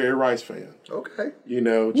was a Jerry Rice fan. Okay. You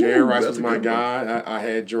know, Jerry Rice that's was a my good one. guy. I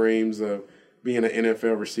had dreams of being an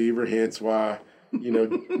NFL receiver. Hence why, you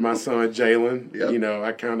know, my son Jalen. Yep. You know,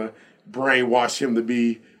 I kind of brainwashed him to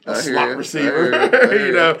be a I hear slot you. receiver. I hear you.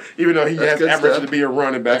 You know, even though he That's has good average stuff. to be a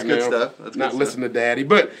running back That's good now. stuff. That's not good listen to daddy,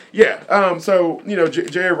 but yeah. So you know,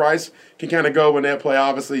 Jerry Rice can kind of go in that play.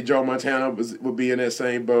 Obviously, Joe Montana would be in that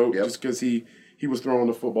same boat Yep. just because he was throwing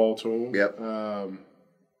the football to him. Yep.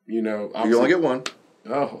 You know, You only get one.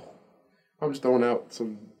 Oh, I'm just throwing out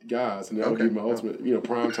some guys, and that'll Okay. be my ultimate. You know,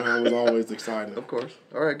 prime time was always exciting. Of course.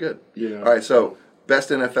 All right, good. You know. All right, so best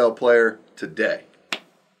NFL player today.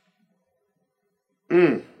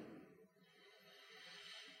 And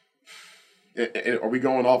are we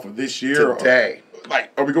going off of this year? Today.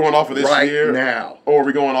 Like, are we going off of this Right year? now. Or are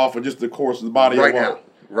we going off of just the course of the body Right of now. work?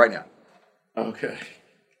 Right now. Okay.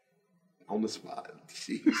 On the spot.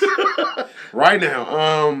 Jeez. Right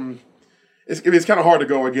now, it's kind of hard to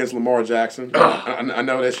go against Lamar Jackson. I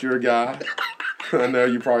know that's your guy. I know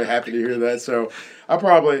you're probably happy to hear that. So I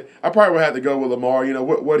probably would have to go with Lamar. You know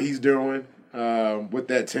what he's doing with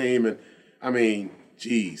that team, and I mean,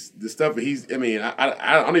 geez, the stuff that he's. I mean,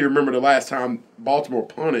 I don't even remember the last time Baltimore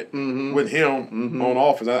punted with him on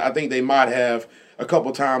offense. I think they might have a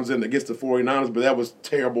couple times against the 49ers, but that was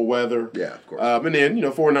terrible weather. Yeah, of course. And then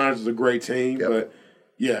 49ers is a great team, Yep. but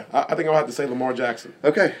yeah, I think I'll have to say Lamar Jackson.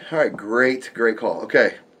 Okay. All right. Great call.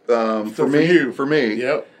 Okay. For for me,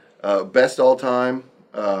 Yep. best all time,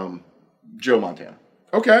 Joe Montana.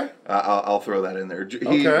 Okay. I'll throw that in there.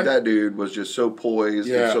 Okay. That dude was just so poised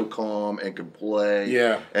Yeah. and so calm and could play.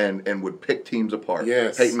 Yeah. And would pick teams apart.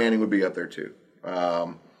 Yes. Peyton Manning would be up there too.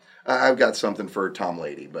 I've got something for Tom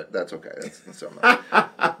Lady, but that's okay. That's something else.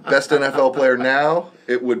 Best NFL player now,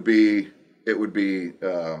 it would be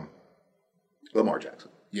Lamar Jackson.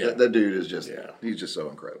 Yeah. That dude is just Yeah. he's just so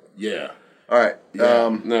incredible. Yeah. All right.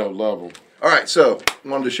 No, love him. All right, so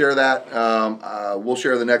wanted to share that. We'll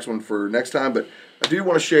share the next one for next time, but I do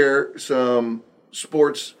want to share some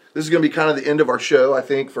sports. This is going to be kind of the end of our show, I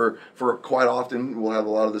think, for quite often. We'll have a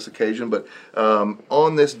lot of this occasion, but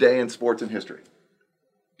on this day in sports and history.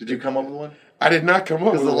 Did you come up with one? I did not come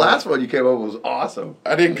up with Because the one. last one you came up with was awesome.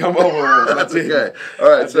 I didn't come up with one. That's okay. All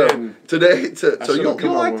right, so didn't. today, so should've you'll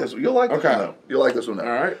come up like with this. one. You'll like this Okay. one though. You'll like this one though.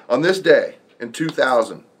 All right. On this day in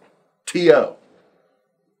 2000, T.O.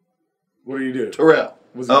 What did he do? Terrell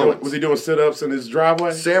Was he doing sit-ups in his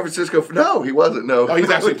driveway? San Francisco. No, he wasn't. No. Oh, he's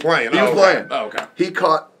actually playing. He was Oh, okay. playing. Oh, okay. He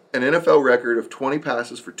caught an NFL record of 20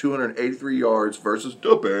 passes for 283 yards versus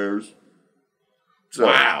the Bears. So,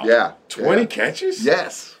 Wow. Yeah. 20 yeah. catches?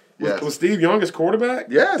 Yes. Yes. Was Steve Young his quarterback?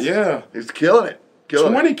 Yes. Yeah. He's killing it.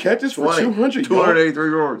 20 catches for 200 283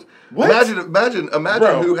 yards. What? Imagine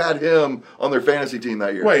Bro. who had him on their fantasy team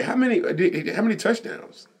that year. Wait, how many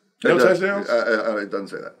touchdowns? No touchdowns? It doesn't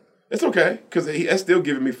say that. It's okay, because that's still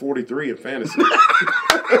giving me 43 in fantasy.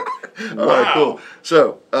 All right, cool.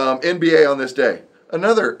 So, NBA on this day.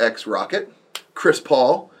 Another ex-Rocket, Chris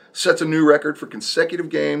Paul, sets a new record for consecutive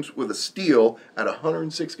games with a steal at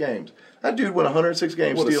 106 games. That dude went 106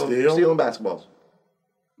 games What, a steal? stealing basketballs.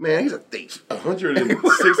 Man, he's a thief.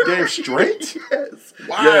 106 games straight? Yes.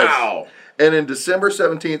 Wow. Yes. And in December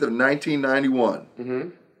 17th of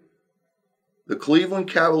 1991, the Cleveland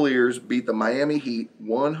Cavaliers beat the Miami Heat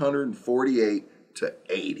 148-80.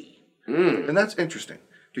 And that's interesting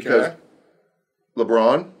because Okay.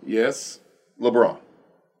 LeBron. Yes.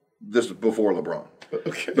 This is before LeBron.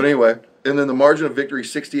 Okay. But anyway, and then the margin of victory,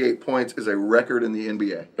 68 points, is a record in the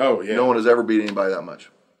NBA. Oh, yeah. No one has ever beat anybody that much.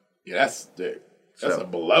 Yeah, that's So, a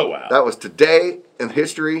blowout. That was today in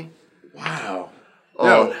history. Wow.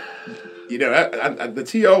 Oh. No, the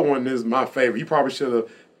T.O. one is my favorite. You probably should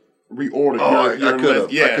have reordered your I could list.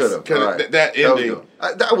 have. Yes, I could have. because All right. that was ending.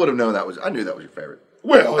 good. I would have known that was. I knew that was your favorite.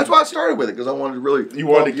 Well, That's why I started with it because I wanted to really. you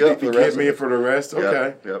wanted bump to up get me for the rest. Yep,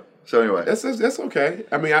 Okay. Yep. So anyway. That's okay.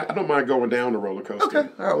 I mean, I don't mind going down the roller coaster. Okay.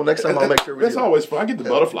 All right. Well, next time I'll make sure we. That's do that. always fun. I get the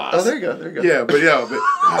butterflies. Oh, there you go. There you go. Yeah, but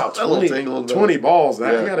wow, That little tingle in the 20 balls.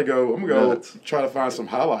 I Yeah. gotta go. I'm gonna go Nuts. try to find some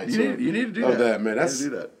highlights. You need to do of that. man. You need to do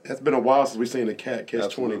that. That's been a while since we've seen a cat catch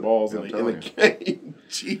Absolutely. 20 balls I'm in telling the game.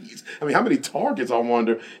 Jeez. I mean, how many targets? I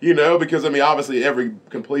wonder. Because I mean, obviously every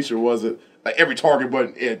completion wasn't like every target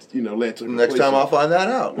wasn't led to completion. Next time I'll find that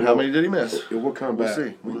out. How many did he miss? We'll come We'll back.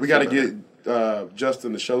 see. We got to get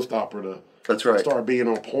Justin the showstopper to. That's right. Start being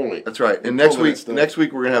on point. That's right. And Pulling that stuff. next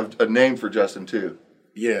week we're gonna have a name for Justin too,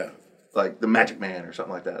 Yeah. like the Magic Man or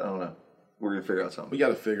something like that. I don't know. We're gonna figure out something. We got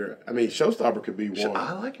to figure. I mean, showstopper could be one.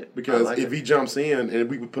 I like it Because I like if it. he jumps in and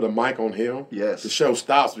we would put a mic on him, Yes. the show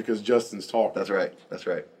stops because Justin's talking. That's right.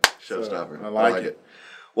 Showstopper. I like it.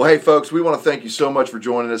 Well, hey folks, we want to thank you so much for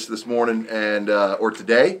joining us this morning and or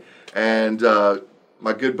today, and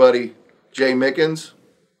my good buddy Jay Mickens,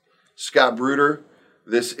 Scott Bruder.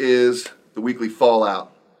 This is the weekly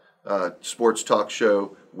Fallout sports talk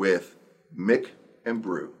show with Mick and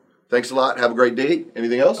Brew. Thanks a lot. Have a great day.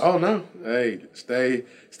 Anything else? Oh no! Hey, stay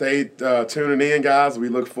tuning in, guys. We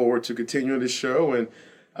look forward to continuing this show, and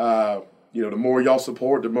the more y'all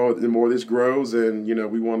support, the more this grows, and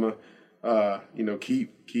we want to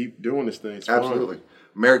keep doing this thing. It's fun. Absolutely.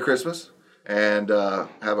 Merry Christmas and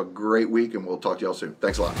have a great week, and we'll talk to y'all soon.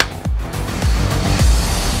 Thanks a lot.